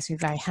excellent. That makes me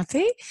very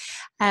happy.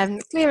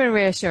 Clear and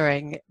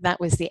reassuring, that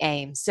was the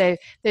aim. So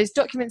those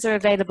documents are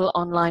available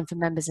online for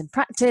members in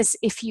practice.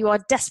 If you are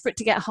desperate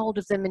to get hold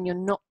of them and you're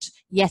not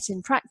yet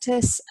in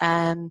practice,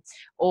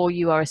 or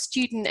you are a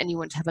student and you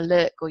want to have a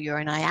look, or you're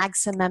an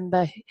IAGSA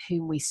member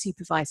whom we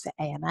supervise for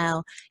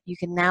AML, you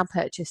can now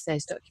purchase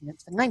those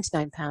documents for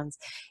 £99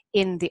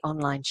 in the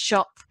online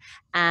shop.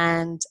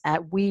 And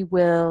we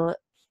will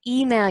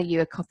email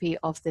you a copy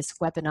of this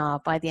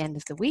webinar by the end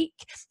of the week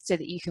so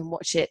that you can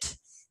watch it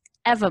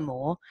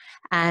evermore,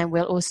 and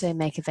we'll also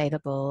make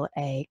available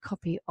a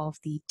copy of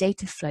the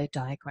data flow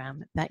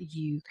diagram that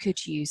you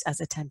could use as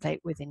a template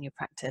within your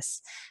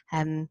practice.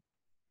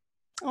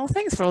 Well,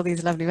 thanks for all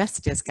these lovely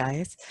messages,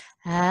 guys.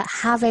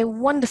 Have a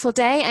wonderful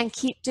day and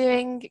keep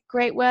doing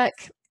great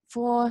work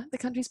for the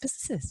country's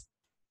businesses.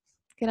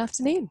 Good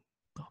afternoon.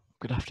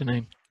 Good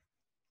afternoon.